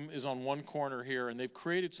 Telestream is on one corner here, and they've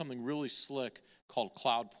created something really slick called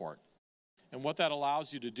CloudPort. And what that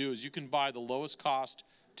allows you to do is you can buy the lowest cost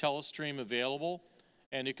Telestream available,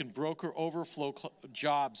 and it can broker overflow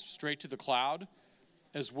jobs straight to the cloud.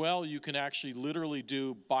 As well, you can actually literally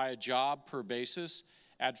buy a job per basis,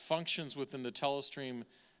 add functions within the Telestream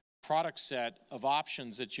product set of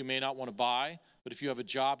options that you may not want to buy, but if you have a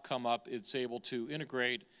job come up, it's able to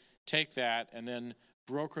integrate, take that, and then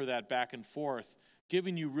broker that back and forth,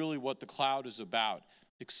 giving you really what the cloud is about.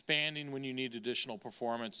 Expanding when you need additional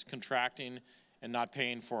performance, contracting and not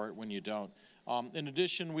paying for it when you don't. In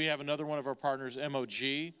addition, we have another one of our partners,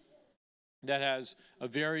 MOG, that has a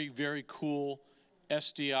very, very cool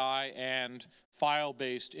SDI and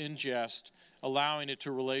file-based ingest, allowing it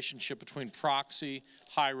to relationship between proxy,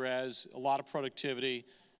 high-res, a lot of productivity.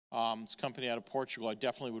 It's a company out of Portugal. I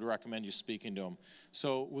definitely would recommend you speaking to them.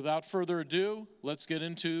 So without further ado, let's get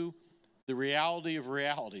into the reality of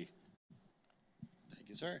reality. Thank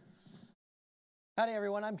you, sir. Howdy,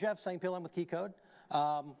 everyone. I'm Jeff Sengpiehl. I'm with KeyCode.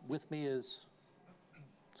 With me is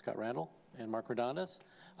Scott Randol and Mark Raudonis.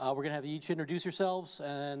 We're going to have you each introduce yourselves,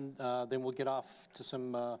 and then we'll get off to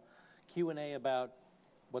some Q&A about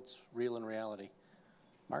what's real in reality.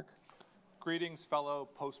 Mark? Greetings, fellow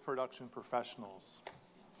post-production professionals.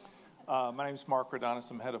 My name is Mark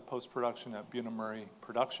Raudonis. I'm head of post-production at Bunim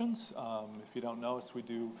Productions. If you don't know us,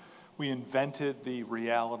 we invented the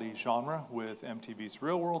reality genre with MTV's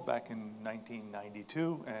Real World back in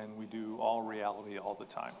 1992, and we do all reality all the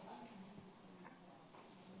time.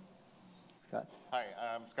 Scott. Hi,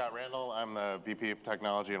 I'm Scott Randol. I'm the VP of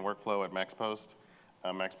Technology and Workflow at MaxPost.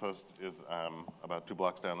 MaxPost is about 2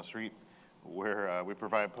 blocks down the street. we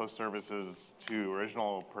provide post services to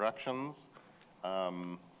original productions.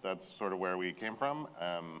 That's sort of where we came from.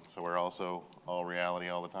 So we're also all reality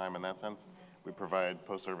all the time in that sense. We provide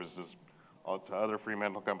post services to other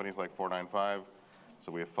Fremantle companies like 495.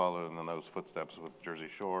 So we have followed in those footsteps with Jersey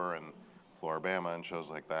Shore and Floribama and shows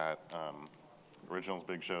like that. Originals,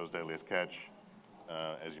 big shows, Deadliest Catch,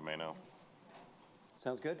 as you may know.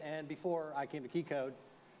 Sounds good. And before I came to Key Code,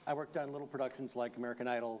 I worked on little productions like American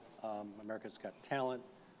Idol, America's Got Talent,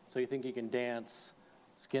 So You Think You Can Dance,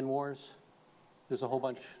 Skin Wars. There's a whole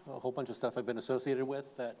bunch of stuff I've been associated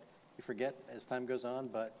with that you forget as time goes on,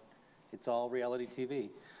 but it's all reality TV.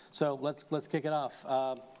 So let's kick it off.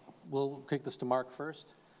 We'll kick this to Mark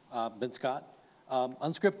first. Ben Scott.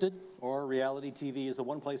 Unscripted or reality TV is the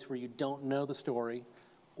one place where you don't know the story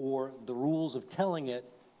or the rules of telling it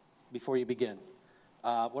before you begin.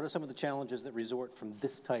 What are some of the challenges that resort from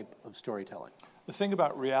this type of storytelling? The thing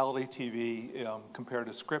about reality TV compared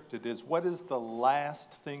to scripted is, what is the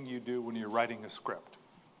last thing you do when you're writing a script?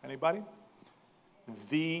 Anybody?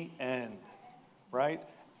 The end, right?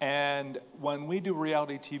 And when we do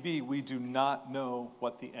reality TV, we do not know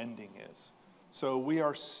what the ending is. So we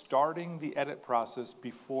are starting the edit process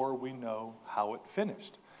before we know how it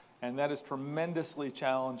finished. And that is tremendously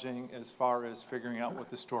challenging as far as figuring out what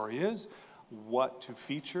the story is, what to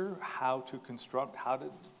feature, how to construct,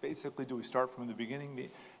 basically do we start from the beginning?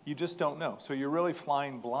 You just don't know. So you're really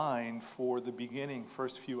flying blind for the beginning,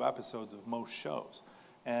 first few episodes of most shows.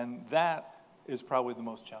 And that is probably the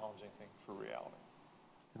most challenging thing for reality.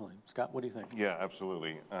 Scott, what do you think? Yeah,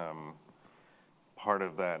 absolutely. Part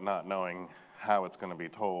of that not knowing how it's going to be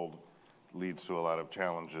told leads to a lot of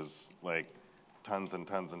challenges, like tons and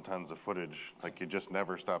tons and tons of footage. Like you just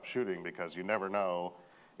never stop shooting because you never know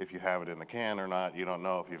if you have it in the can or not. You don't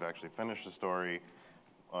know if you've actually finished the story.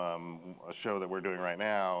 A show that we're doing right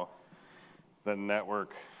now, the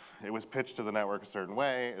network, it was pitched to the network a certain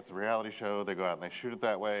way. It's a reality show. They go out and they shoot it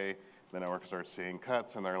that way. The network starts seeing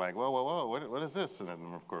cuts, and they're like, whoa, whoa, whoa, what is this? And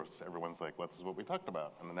then, of course, everyone's like, this is what we talked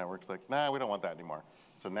about. And the network's like, nah, we don't want that anymore.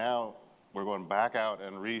 So now we're going back out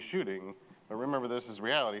and reshooting. But remember, this is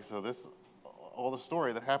reality, so all the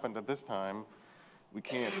story that happened at this time, we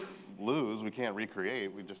can't lose, we can't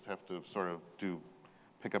recreate. We just have to sort of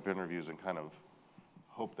pick up interviews and kind of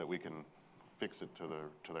hope that we can fix it to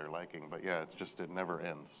their liking. But yeah, it never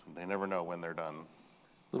ends. They never know when they're done.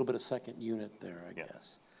 A little bit of second unit there, I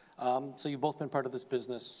guess. So you've both been part of this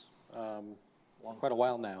business quite a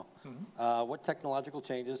while now. Mm-hmm. What technological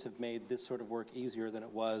changes have made this sort of work easier than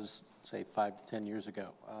it was, say, 5 to 10 years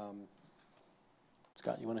ago?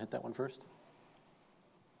 Scott, you want to hit that one first?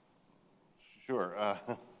 Sure.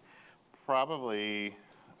 Probably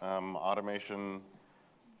automation,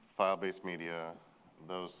 file-based media,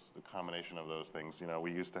 the combination of those things. You know,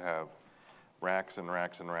 we used to have racks and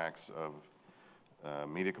racks and racks of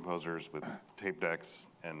media composers with tape decks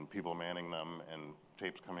and people manning them and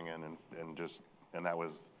tapes coming in and that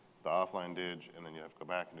was the offline dig, and then you have to go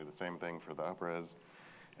back and do the same thing for the up-res.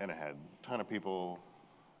 And it had a ton of people,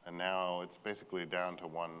 and now it's basically down to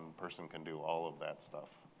one person can do all of that stuff.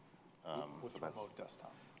 With a remote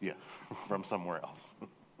desktop. Yeah, from somewhere else.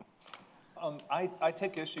 I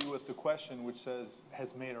take issue with the question which says,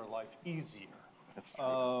 has made our life easier? That's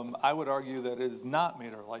true. I would argue that it has not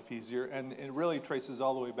made our life easier, and it really traces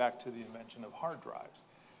all the way back to the invention of hard drives.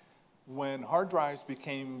 When hard drives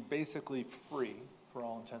became basically free, for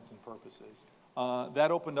all intents and purposes, that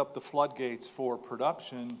opened up the floodgates for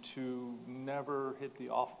production to never hit the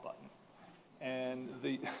off button. And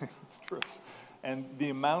it's true. And the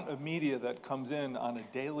amount of media that comes in on a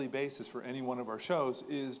daily basis for any one of our shows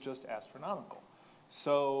is just astronomical.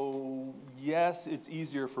 So yes, it's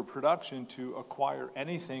easier for production to acquire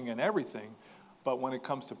anything and everything, but when it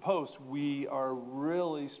comes to post, we are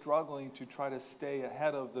really struggling to try to stay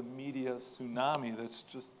ahead of the media tsunami that's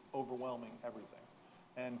just overwhelming everything.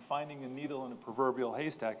 And finding a needle in a proverbial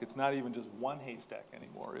haystack, it's not even just one haystack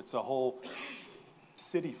anymore. It's a whole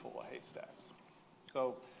city full of haystacks.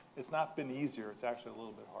 So it's not been easier, it's actually a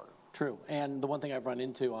little bit harder. True, and the one thing I've run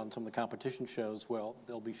into on some of the competition shows, well,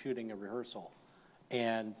 they'll be shooting a rehearsal,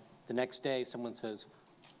 and the next day someone says,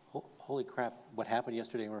 holy crap, what happened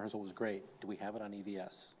yesterday in rehearsal was great. Do we have it on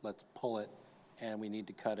EVS? Let's pull it, and we need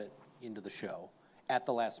to cut it into the show at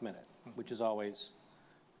the last minute, which is always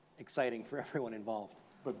exciting for everyone involved.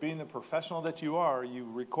 But being the professional that you are, you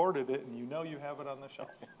recorded it, and you know you have it on the shelf.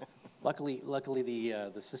 Luckily,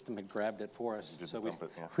 the system had grabbed it for us, so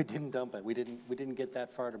we didn't dump it. We didn't get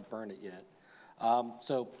that far to burn it yet.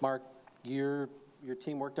 So, Mark, your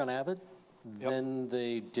team worked on Avid. Yep. Then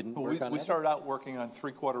they didn't work on it. We started out working on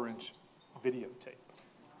 3/4-inch videotape.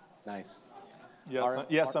 Nice.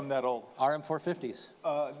 Yes, I'm that old. RM450s.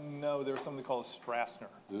 No, there was something called a Strassner,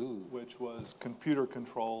 which was computer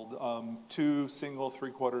controlled, 2 single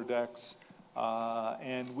 3/4 decks,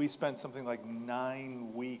 and we spent something like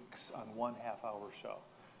 9 weeks on 1 half-hour show,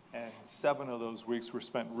 and 7 of those weeks were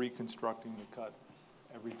spent reconstructing the cut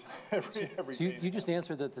every So you just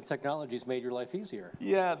answered that the technology's made your life easier.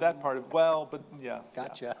 Yeah, that part of, well, but yeah.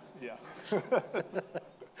 Gotcha. Yeah.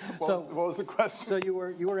 So what was the question? So you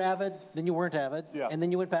were Avid, then you weren't Avid, Yeah. and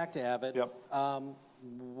then you went back to Avid. Yep.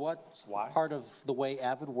 What's Why? part of the way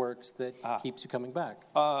Avid works that keeps you coming back?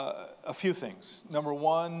 A few things. Number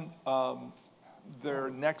one, their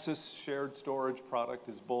Nexis shared storage product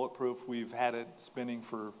is bulletproof. We've had it spinning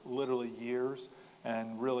for literally years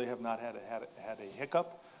and really have not had a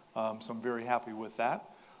hiccup. So I'm very happy with that.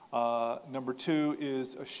 Number two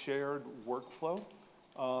is a shared workflow.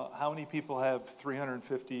 How many people have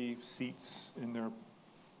 350 seats in their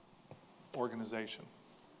organization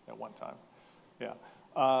at one time? Yeah.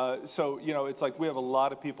 So, you know, it's like we have a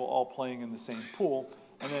lot of people all playing in the same pool.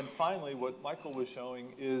 And then finally, what Michael was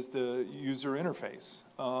showing is the user interface,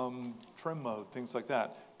 trim mode, things like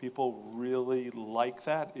that. People really like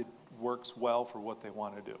that. It works well for what they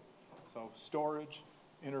want to do. So storage,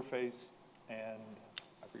 interface, and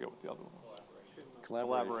I forget what the other one was.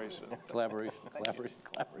 Collaboration. Collaboration.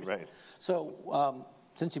 Right. So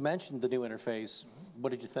since you mentioned the new interface,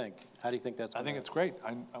 what did you think? How do you think that's going I think it's great.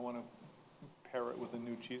 I want to pair it with a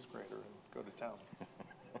new cheese grater and go to town.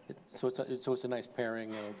 So it's a nice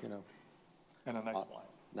pairing, you know. And a nice wine.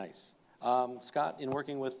 Nice. Scott, in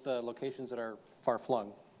working with locations that are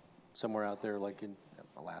far-flung, somewhere out there like in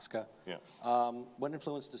Alaska, Yeah. what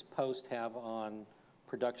influence does post have on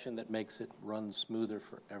production that makes it run smoother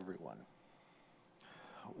for everyone?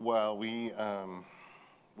 Well, we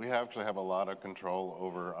actually have a lot of control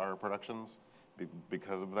over our productions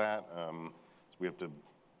because of that. So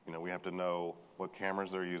we have to know what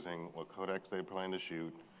cameras they're using, what codecs they plan to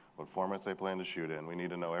shoot, what formats they plan to shoot in. We need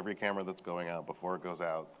to know every camera that's going out before it goes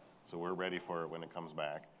out, so we're ready for it when it comes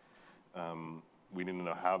back. We need to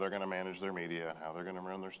know how they're going to manage their media, how they're going to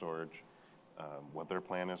run their storage, what their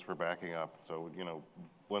plan is for backing up. So, you know,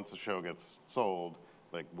 once the show gets sold,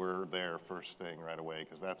 like, we're there first thing right away,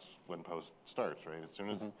 because that's when post starts, right? As soon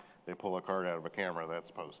as they pull a card out of a camera,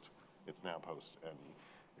 that's post. It's now post. And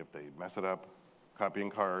if they mess it up copying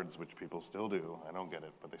cards, which people still do, I don't get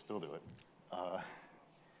it, but they still do it,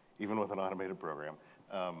 even with an automated program,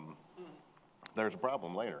 there's a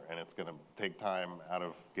problem later, and it's going to take time out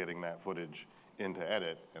of getting that footage into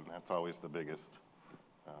edit, and that's always the biggest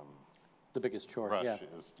chore, rush yeah.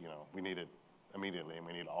 is, you know, we need it immediately, and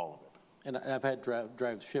we need all of it. And I've had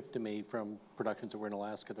drives shipped to me from productions that were in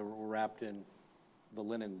Alaska that were wrapped in the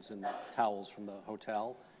linens and the towels from the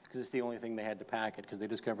hotel, because it's the only thing they had to pack it, because they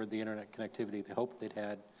discovered the internet connectivity they hoped they'd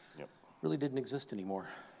had really didn't exist anymore.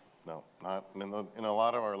 No, not in a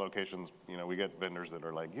lot of our locations. You know, we get vendors that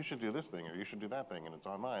are like, you should do this thing or you should do that thing, and it's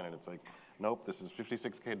online, and it's like, nope, this is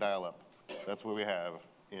 56K dial-up. That's what we have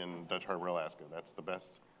in Dutch Harbor, Alaska. That's the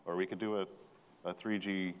best. Or we could do a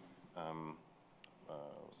 3G.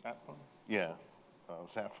 Sat phone? Yeah,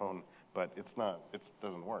 sat phone, but it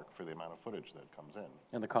doesn't work for the amount of footage that comes in.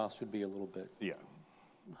 And the cost would be a little bit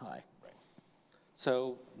high. Right.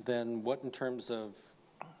 So then what's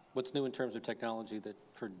new in terms of technology that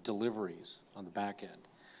for deliveries on the back end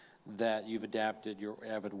that you've adapted your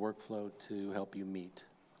Avid workflow to help you meet,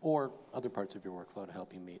 or other parts of your workflow to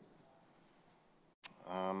help you meet?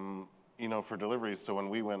 You know, for deliveries, so when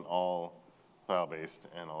we went all file-based,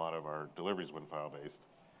 and a lot of our deliveries went file-based,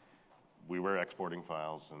 we were exporting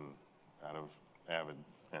files and out of Avid,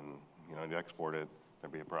 and, you know, you export it,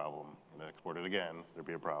 there'd be a problem. And export it again, there'd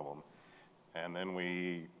be a problem. And then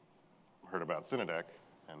we heard about Cinedeck,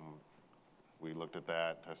 and we looked at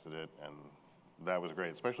that, tested it, and that was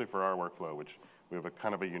great, especially for our workflow, which we have a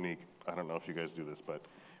kind of a unique, I don't know if you guys do this, but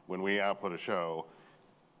when we output a show,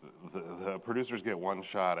 the producers get one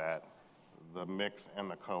shot at the mix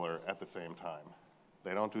and the color at the same time.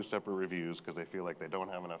 They don't do separate reviews because they feel like they don't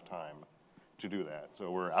have enough time to do that.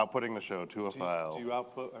 So we're outputting the show to a file. Do you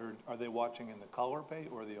output, or are they watching in the color bay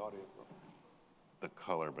or the audio bay? The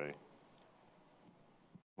color bay.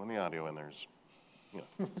 When the audio in there's, you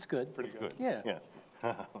know. It's good. Pretty good. Yeah.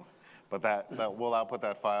 Yeah. But that we'll output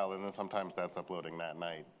that file, and then sometimes that's uploading that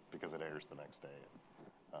night because it airs the next day.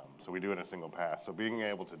 So we do it in a single pass. So being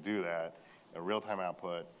able to do that, a real-time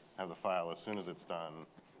output, have the file as soon as it's done,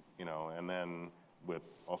 you know, and then with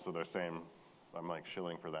also their same, I'm like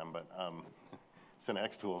shilling for them, but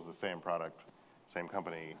CineX Tool is the same product, same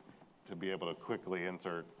company, to be able to quickly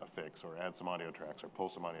insert a fix or add some audio tracks or pull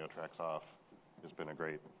some audio tracks off has been a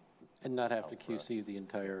great And not have to QC the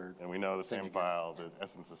entire. And we know the same again. file, the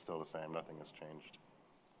essence is still the same, nothing has changed.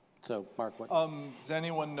 So, Mark, what? Does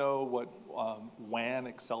anyone know what WAN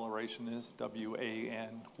acceleration is?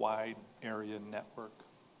 WAN, Wide Area Network.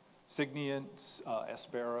 Signiant,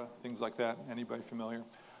 Aspera, things like that. Anybody familiar?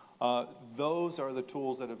 Those are the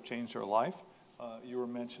tools that have changed our life. You were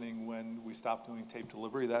mentioning when we stopped doing tape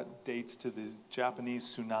delivery, that dates to the Japanese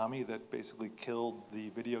tsunami that basically killed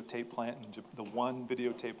the videotape plant, the one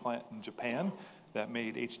videotape plant in Japan that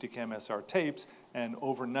made HDCAM SR tapes, and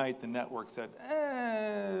overnight the network said,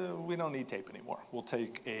 we don't need tape anymore. We'll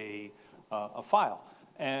take a file.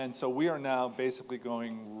 And so we are now basically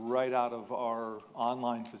going right out of our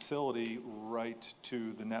online facility right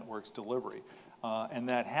to the network's delivery. And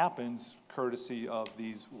that happens courtesy of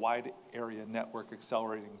these wide area network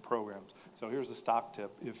accelerating programs. So here's a stock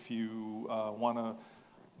tip. If you want to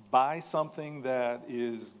buy something that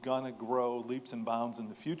is going to grow leaps and bounds in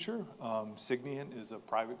the future, Signiant is a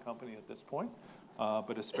private company at this point,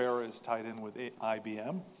 but Aspera is tied in with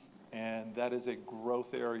IBM. And that is a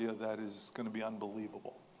growth area that is going to be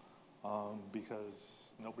unbelievable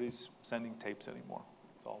because nobody's sending tapes anymore.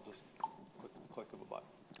 It's all just click of a button.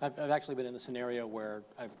 I've actually been in the scenario where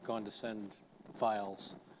I've gone to send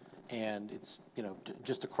files, and it's,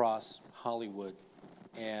 just across Hollywood,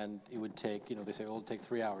 and it would take, they say, it'll take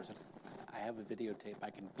 3 hours. And I have a videotape.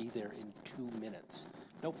 I can be there in 2 minutes.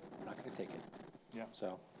 Nope, I'm not going to take it. Yeah.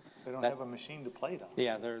 So they don't have a machine to play it on.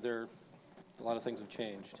 Yeah, a lot of things have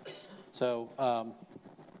changed. So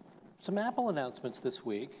some Apple announcements this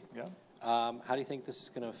week. Yeah. How do you think this is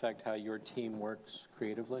going to affect how your team works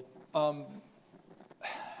creatively?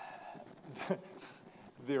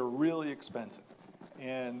 They're really expensive,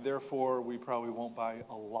 and therefore we probably won't buy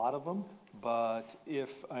a lot of them, but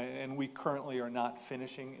and we currently are not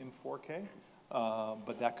finishing in 4K,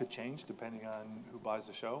 but that could change depending on who buys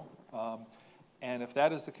the show. And if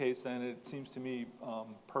that is the case, then it seems to me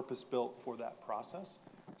purpose-built for that process.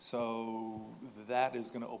 So that is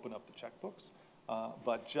going to open up the checkbooks.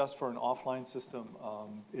 But just for an offline system,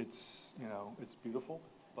 it's beautiful,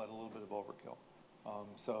 but a little bit of overkill.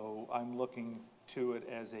 So I'm looking to it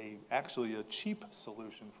as actually a cheap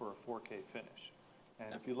solution for a 4K finish.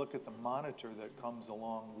 And if you look at the monitor that comes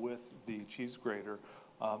along with the cheese grater,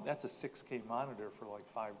 that's a 6K monitor for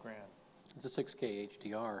like $5 grand. It's a 6K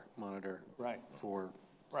HDR monitor, right? For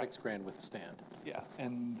 $6 grand with the stand. Yeah,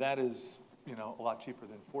 and that is a lot cheaper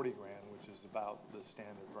than 40 grand, which is about the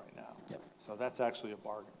standard right now. Yep. So that's actually a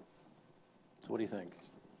bargain. So what do you think,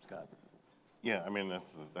 Scott? Yeah, I mean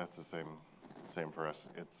that's the same for us.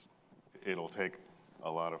 It'll take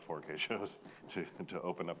a lot of 4K shows to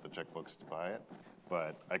open up the checkbooks to buy it,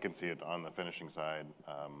 but I can see it on the finishing side,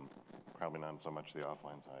 probably not so much the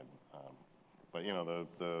offline side. But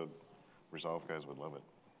the Resolve guys would love it.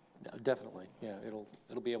 Yeah, definitely, yeah. It'll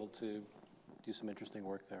be able to do some interesting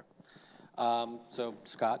work there. So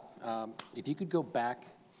Scott, if you could go back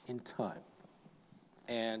in time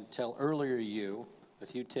and tell earlier you a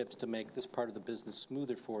few tips to make this part of the business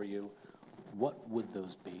smoother for you, what would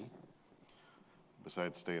those be?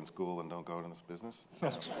 Besides stay in school and don't go into this business?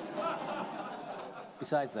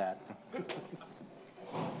 Besides that.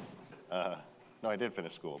 No, I did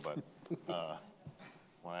finish school, but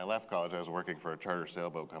when I left college, I was working for a charter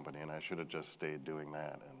sailboat company, and I should have just stayed doing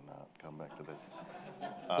that and not come back to this.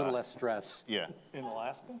 A little less stress. Yeah. In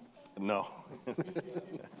Alaska? No.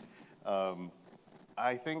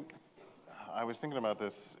 I think I was thinking about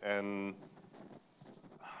this, and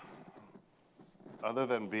other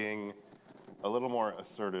than being a little more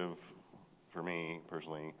assertive for me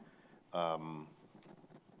personally,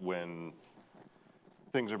 when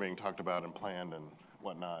things are being talked about and planned and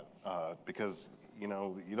whatnot, because you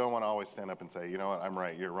don't want to always stand up and say, you know what, I'm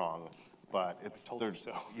right, you're wrong, but there's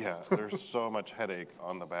so much headache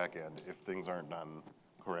on the back end if things aren't done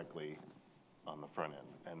correctly on the front end.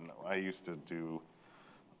 And I used to do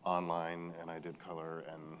online, and I did color,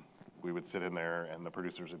 and we would sit in there, and the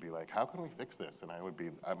producers would be like, how can we fix this? And I would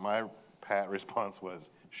be, my pat response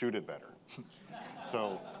was, shoot it better.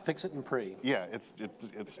 So fix it in pre. Yeah,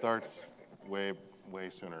 it starts way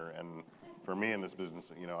sooner. And for me in this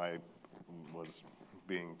business, I was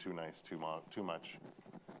being too nice too much,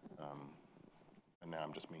 and now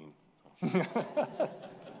I'm just mean.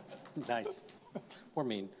 Nice. Or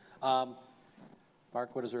mean.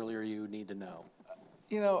 Mark, what is earlier you need to know?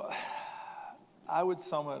 I would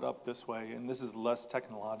sum it up this way, and this is less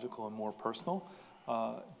technological and more personal.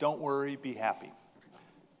 Don't worry, be happy.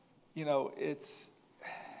 There's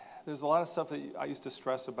a lot of stuff that I used to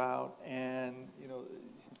stress about, and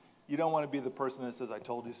you don't want to be the person that says, I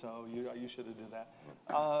told you so, you should have done that.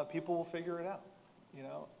 People will figure it out. you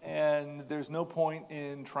know, and there's no point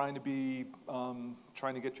in trying to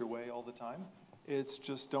get your way all the time. It's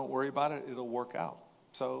just don't worry about it, it'll work out.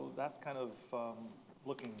 So that's kind of,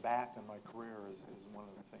 looking back in my career is one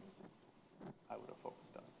of the things I would have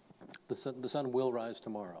focused on. The sun will rise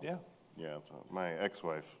tomorrow. Yeah. Yeah, so my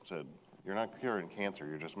ex-wife said, you're not curing cancer,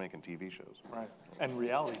 you're just making TV shows. Right, and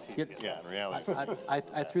reality TV. Yeah, in reality.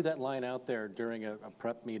 I threw that line out there during a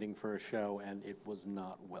prep meeting for a show, and it was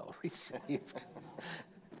not well received.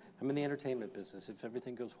 I'm in the entertainment business. If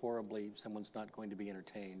everything goes horribly, someone's not going to be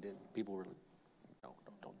entertained, and people were, no,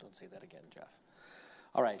 don't say that again, Jeff.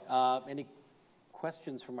 All right, any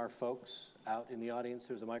questions from our folks out in the audience?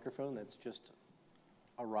 There's a microphone that's just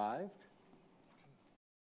arrived.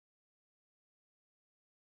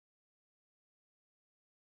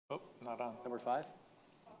 Oh, not on. Number 5? All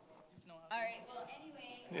right, well,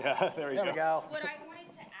 anyway. Yeah, there you go. There we go. What I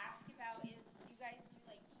wanted to ask about is you guys do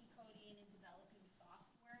like key coding and developing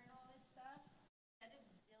software and all this stuff. Instead of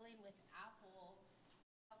dealing with Apple,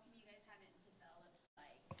 how come you guys haven't developed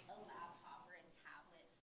like a laptop or a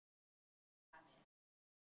tablet?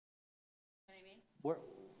 You know what I mean?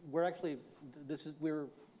 We're actually,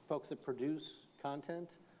 we're folks that produce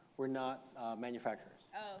content. We're not manufacturers.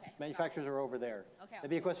 Oh, okay. Manufacturers are over there. Okay. That'd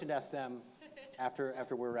be a question to ask them after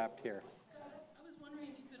we're wrapped here. Scott, I was wondering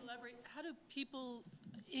if you could elaborate. How do people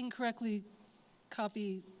incorrectly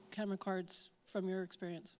copy camera cards from your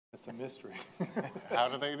experience? It's a mystery. How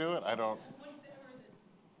do they do it? I don't.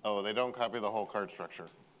 Oh, they don't copy the whole card structure.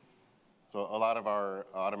 So a lot of our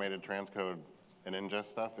automated transcode and ingest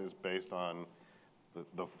stuff is based on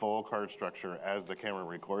the full card structure as the camera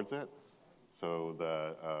records it. So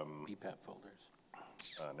the BPAP folders.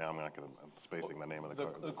 now I'm spacing the name of the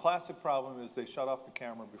card. The classic problem is they shut off the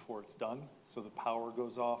camera before it's done, so the power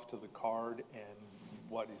goes off to the card, and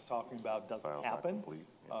what he's talking about doesn't File's not happen. complete,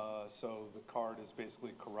 yeah. So the card is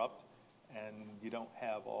basically corrupt, and you don't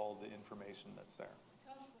have all the information that's there.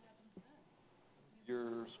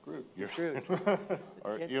 You're screwed. You're screwed.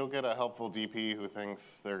 Or you'll get a helpful DP who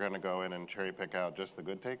thinks they're going to go in and cherry pick out just the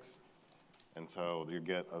good takes. And so you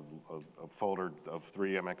get a folder of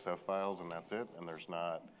 3 MXF files, and that's it. And there's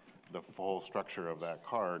not the full structure of that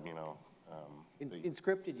card, you know. In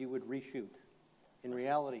scripted, you would reshoot. In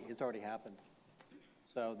reality, it's already happened.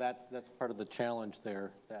 So that's part of the challenge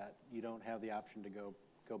there, that you don't have the option to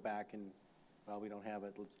go back and, well, we don't have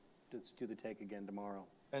it. Let's do the take again tomorrow.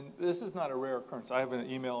 And this is not a rare occurrence. I have an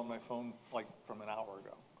email on my phone like from an hour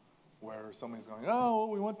ago where somebody's going, oh, well,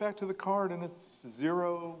 we went back to the card and it's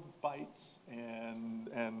 0 bytes, and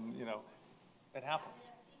you know, it happens.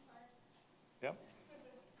 Yep.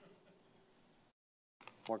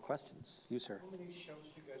 More questions? You, sir. How many shows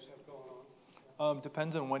do you guys have going on?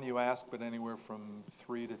 Depends on when you ask, but anywhere from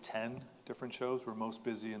 3 to 10 different shows. We're most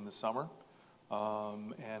busy in the summer.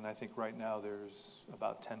 And I think right now there's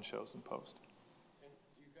about 10 shows in post. And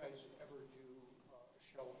do you guys ever do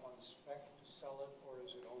a show on spec to sell it, or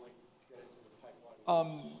is it only get into the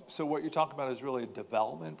pipeline? So what you're talking about is really a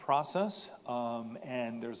development process,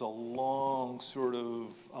 and there's a long sort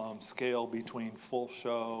of scale between full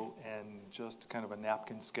show and just kind of a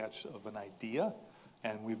napkin sketch of an idea,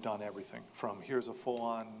 and we've done everything from here's a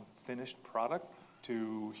full-on finished product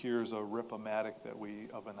to here's a rip-o-matic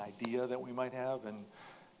of an idea that we might have, and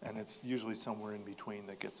it's usually somewhere in between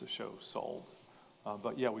that gets a show sold.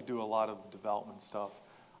 But yeah, we do a lot of development stuff.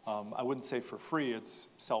 I wouldn't say for free, it's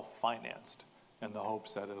self-financed in the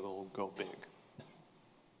hopes that it'll go big.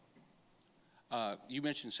 You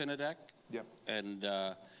mentioned Cinedeck. Yep. And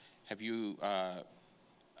have you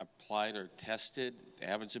applied or tested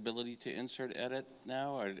Avid's ability to insert edit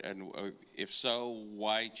now? Or if so,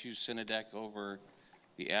 why choose Cinedeck over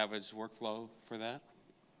the Avid's workflow for that?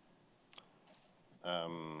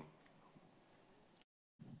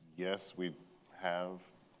 Yes, we have.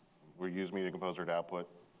 We use Media Composer to output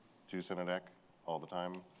to Cinedeck all the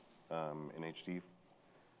time in HD.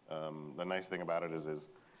 The nice thing about it is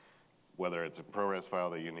whether it's a ProRes file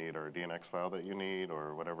that you need or a DNX file that you need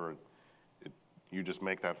or whatever, you just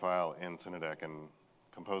make that file in Cinedeck, and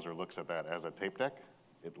Composer looks at that as a tape deck.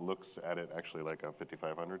 It looks at it actually like a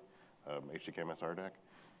 5500 HDKMSR deck,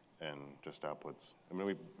 and just outputs. I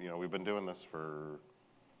mean, we've been doing this for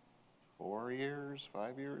 4 years,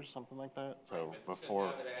 5 years, something like that. So right, before.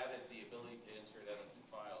 Since Avid added the ability to insert edit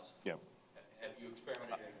files. Yeah. Have you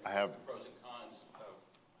experimented I have. with the pros and cons of?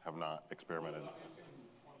 Have not experimented.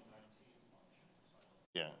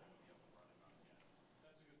 Yeah.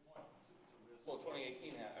 Well,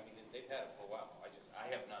 2018, I mean, they've had it for a while. I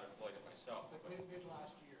have not employed it myself. They put it in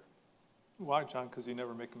last year. Why, John? Because you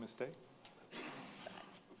never make a mistake?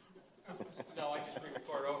 No, I just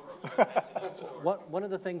re-record over them. One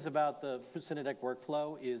of the things about the Cinedeck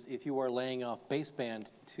workflow is if you are laying off baseband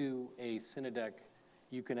to a Cinedeck,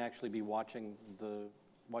 you can actually be watching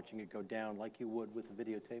it go down like you would with a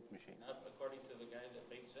videotape machine. Not according to the guy that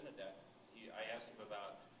made Cinedeck. I asked him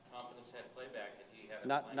about confidence head playback, and he had a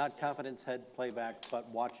Not confidence head playback, but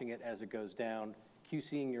watching it as it goes down,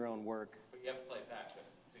 QCing your own work. But you have to play back to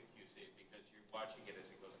QC it because you're watching it as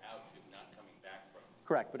it goes out to, not coming back from.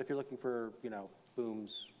 Correct, but if you're looking for,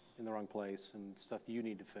 booms in the wrong place and stuff you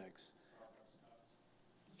need to fix.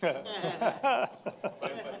 But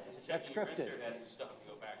That's scripted. That you still have to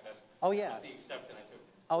go back. That's the exception I took.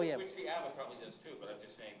 Oh, yeah. Which the Avid probably does too, but I'm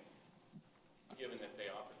just saying, given that they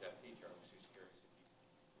offered that feature, I was just curious.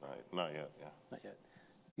 Right, not yet, yeah. Not yet.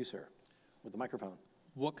 You, sir, with the microphone.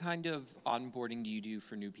 What kind of onboarding do you do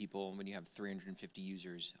for new people when you have 350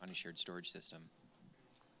 users on a shared storage system?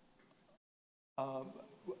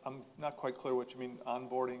 I'm not quite clear what you mean,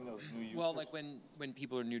 onboarding of new users? Well, like when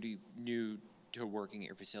people are new to working at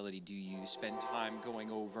your facility, do you spend time going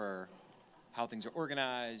over how things are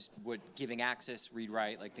organized, giving access, read,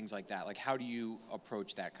 write, like things like that? Like how do you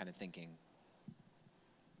approach that kind of thinking?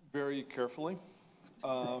 Very carefully.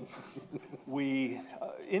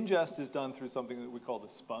 Ingest is done through something that we call the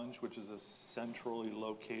sponge, which is a centrally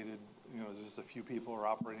located, there's just a few people are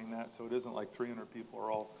operating that, so it isn't like 300 people are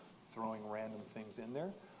all throwing random things in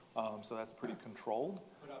there. So that's pretty controlled.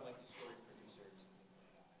 Put out like the story producers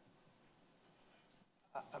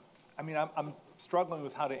and things like that. I mean, I'm struggling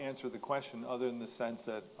with how to answer the question other than the sense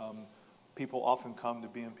that people often come to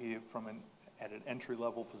BMP at an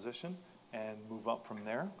entry-level position and move up from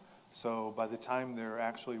there. So by the time they're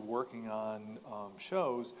actually working on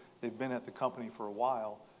shows, they've been at the company for a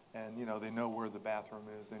while, and they know where the bathroom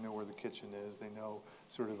is, they know where the kitchen is, they know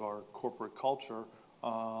sort of our corporate culture,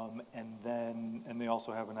 and they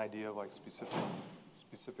also have an idea of like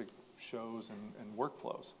specific shows and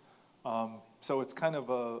workflows. So it's kind of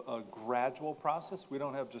a gradual process. We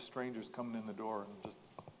don't have just strangers coming in the door and just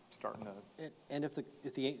starting to. And if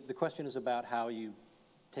the question is about how you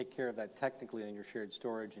take care of that technically in your shared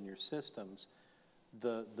storage and your systems,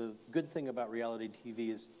 the good thing about reality TV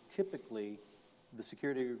is typically the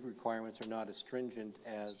security requirements are not as stringent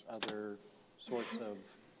as other sorts of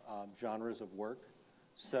genres of work.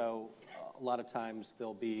 So a lot of times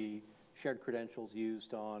there'll be shared credentials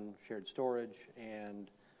used on shared storage and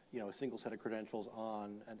a single set of credentials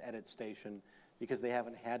on an edit station because they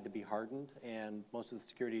haven't had to be hardened, and most of the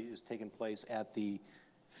security is taking place at the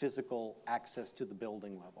physical access to the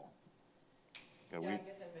building level. Yeah, I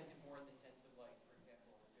guess I meant it more in the sense of like, for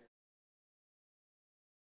example, is there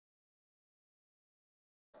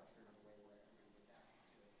structured in a way where everybody gets access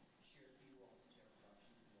to it, shared B-rolls and shared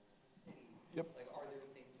productions in multiple cities? Yep. Like, are there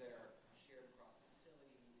things that are shared across the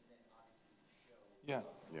facility and then obviously the show? Yeah,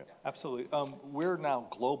 absolutely. We're now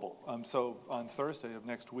global. So on Thursday of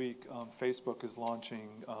next week, Facebook is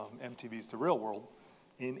launching MTV's The Real World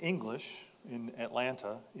in English in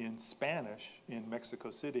Atlanta, in Spanish in Mexico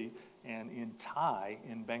City, and in Thai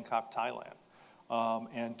in Bangkok, Thailand.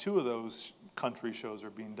 And two of those country shows are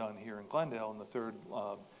being done here in Glendale, and the third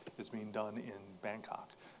is being done in Bangkok.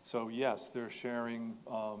 So yes, they're sharing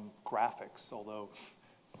graphics, although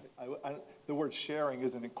the word sharing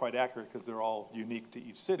isn't quite accurate because they're all unique to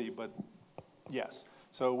each city, but yes.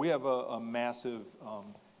 So we have a massive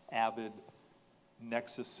Avid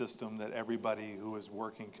Nexis system that everybody who is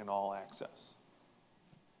working can all access.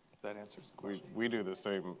 If that answers the question. We do the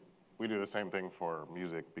same thing for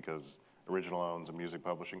music because Original owns a music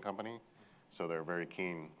publishing company, so they're very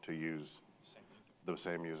keen to use the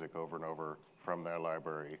same music over and over from their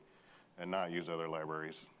library and not use other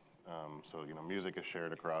libraries. So music is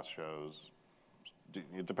shared across shows.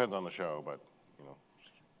 It depends on the show, but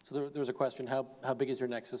So there's a question: how big is your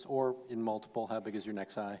Nexus, or in multiple, how big is your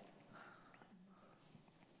Nexi?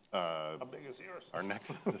 How big is yours? Our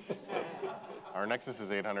Nexus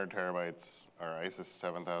is 800 terabytes. Our ISIS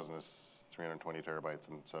 7000 is 320 terabytes,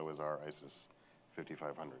 and so is our ISIS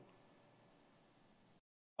 5500.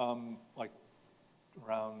 Like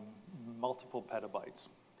around multiple petabytes.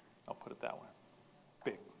 I'll put it that way.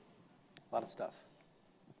 Big. A lot of stuff.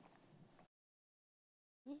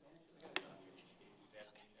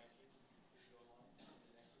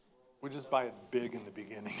 We just buy it big in the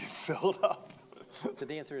beginning and fill it up. But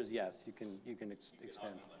the answer is yes. You can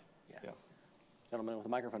extend. Yeah. Gentleman with a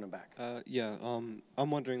microphone in the back. I'm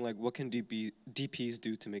wondering, like, what can DPs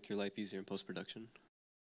do to make your life easier in post-production?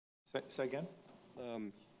 Say again?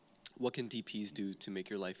 What can DPs do to make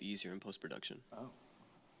your life easier in post-production? Oh.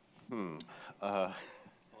 I'll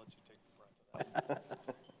let you take the brunt of that.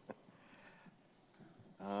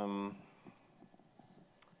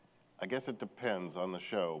 I guess it depends on the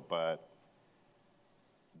show, but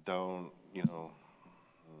don't, you know,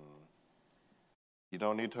 you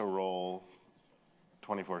don't need to roll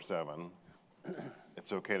 24/7.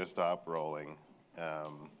 It's okay to stop rolling.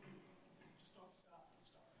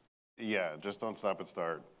 Yeah, just don't stop and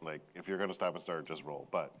start. Like, if you're gonna stop and start, just roll.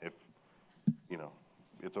 But if, you know,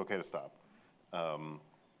 it's okay to stop.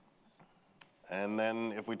 And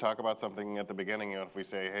then if we talk about something at the beginning, you know, if we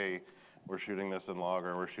say, hey, we're shooting this in Log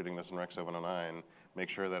or we're shooting this in Rec 709, make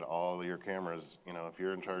sure that all your cameras, you know, if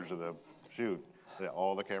you're in charge of the shoot, that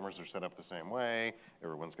all the cameras are set up the same way,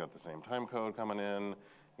 everyone's got the same time code coming in,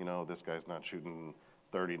 you know, this guy's not shooting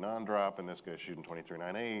 30 non-drop and this guy's shooting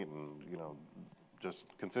 23.98, and, you know, just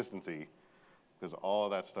consistency, because all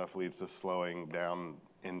of that stuff leads to slowing down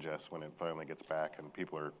ingest when it finally gets back and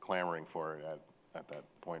people are clamoring for it at that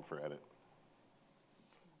point for edit.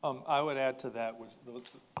 I would add to that, which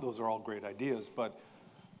those are all great ideas, but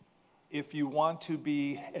if you want to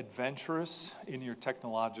be adventurous in your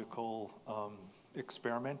technological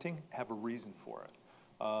experimenting, have a reason for it.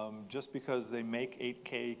 Just because they make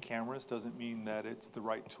 8K cameras doesn't mean that it's the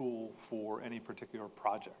right tool for any particular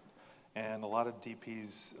project. And a lot of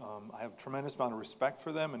DPs, I have a tremendous amount of respect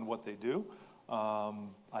for them and what they do.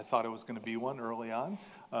 I thought it was going to be one early on,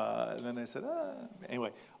 and then I said,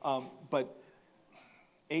 anyway. But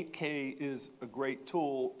 8K is a great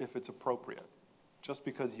tool if it's appropriate. Just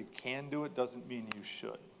because you can do it doesn't mean you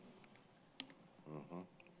should.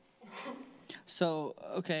 So,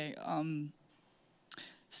 okay,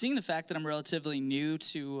 seeing the fact that I'm relatively new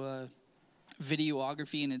to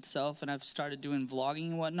videography in itself, and I've started doing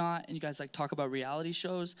vlogging and whatnot, and you guys like talk about reality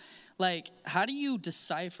shows, like how do you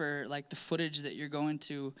decipher like the footage that you're going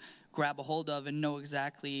to grab a hold of and know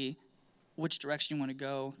exactly which direction you want to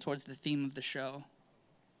go towards the theme of the show?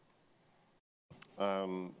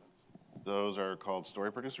 Those are called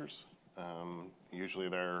story producers. Usually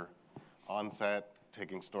they're on set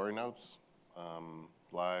taking story notes,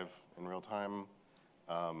 live in real time.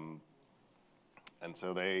 And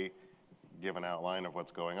so they give an outline of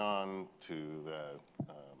what's going on to the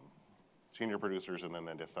senior producers, and then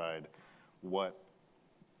they decide what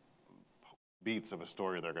beats of a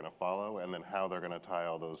story they're going to follow and then how they're going to tie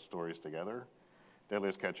all those stories together.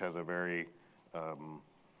 Deadliest Catch has a very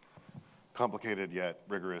complicated yet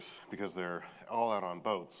rigorous, because they're all out on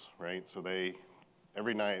boats, right? So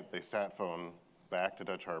every night they sat phone back to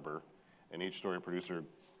Dutch Harbor, and each story producer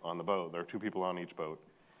on the boat, there are 2 people on each boat,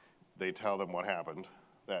 they tell them what happened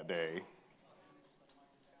that day,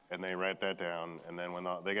 and they write that down, and then when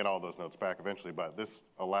they get all those notes back eventually, but this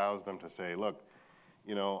allows them to say, look,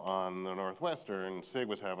 you know, on the Northwestern, Sig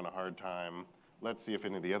was having a hard time, let's see if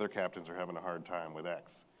any of the other captains are having a hard time with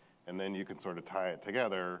X. And then you can sort of tie it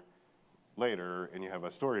together later, and you have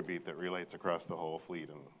a story beat that relates across the whole fleet.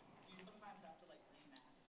 And do you sometimes have to like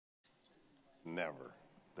reenact? Never.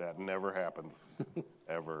 That never happens,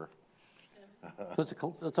 ever.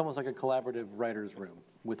 So it's almost like a collaborative writer's room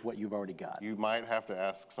with what you've already got. You might have to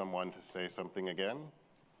ask someone to say something again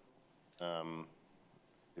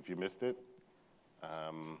if you missed it.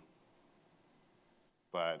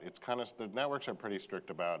 But it's kind of, the networks are pretty strict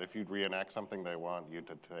about if you reenact something, they want you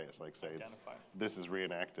to say, identify. This is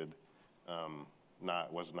reenacted,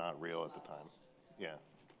 was not real at the time. Yeah.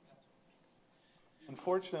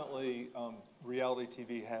 Unfortunately, reality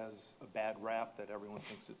TV has a bad rap that everyone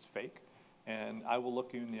thinks it's fake. And I will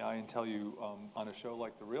look you in the eye and tell you, on a show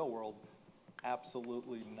like The Real World,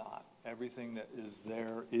 absolutely not. Everything that is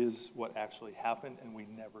there is what actually happened, and we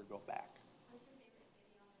never go back. What's your favorite city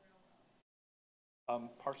on The Real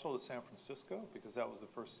World? Partial to San Francisco, because that was the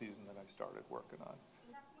first season that I started working on.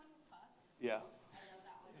 Is that the one with Puff? Yeah.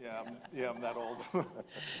 I love that one. Yeah, I'm that old.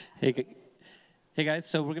 Hey guys,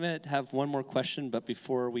 so we're going to have one more question, but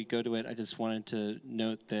before we go to it, I just wanted to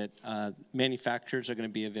note that manufacturers are going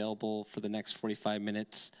to be available for the next 45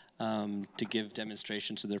 minutes to give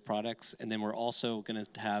demonstrations of their products, and then we're also going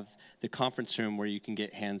to have the conference room where you can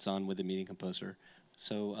get hands-on with the meeting composer.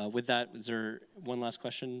 So with that, is there one last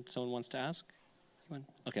question someone wants to ask? Anyone?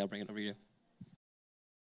 Okay, I'll bring it over to you.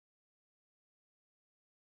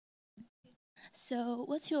 So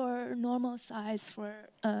what's your normal size for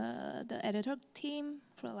the editor team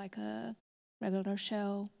for like a regular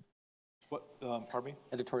show? What, pardon me?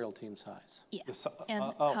 Editorial team size. Yeah,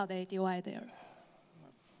 and how they divide there.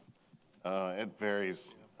 It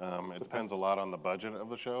varies. It depends a lot on the budget of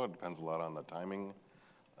the show. It depends a lot on the timing,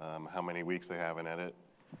 how many weeks they have in edit.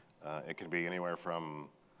 It can be anywhere from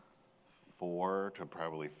 4 to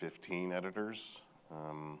probably 15 editors,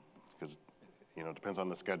 because you know, it depends on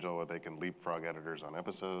the schedule, whether they can leapfrog editors on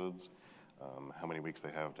episodes, how many weeks they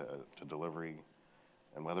have to delivery.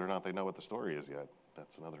 And whether or not they know what the story is yet,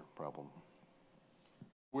 that's another problem.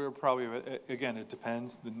 We're probably, again, it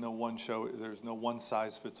depends. There's no one show, there's no one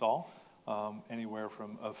size fits all. Anywhere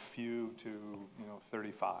from a few to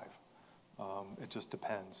 35. It just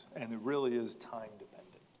depends, and it really is time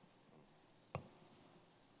dependent.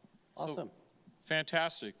 Awesome. So,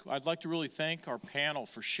 fantastic. I'd like to really thank our panel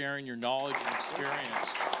for sharing your knowledge and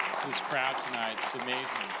experience with this crowd tonight. It's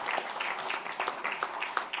amazing.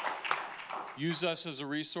 Use us as a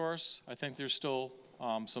resource. I think there's still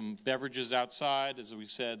some beverages outside. As we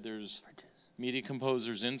said, there's media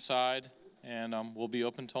composers inside, and we'll be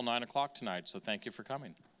open till 9 o'clock tonight. So thank you for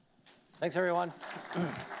coming. Thanks, everyone.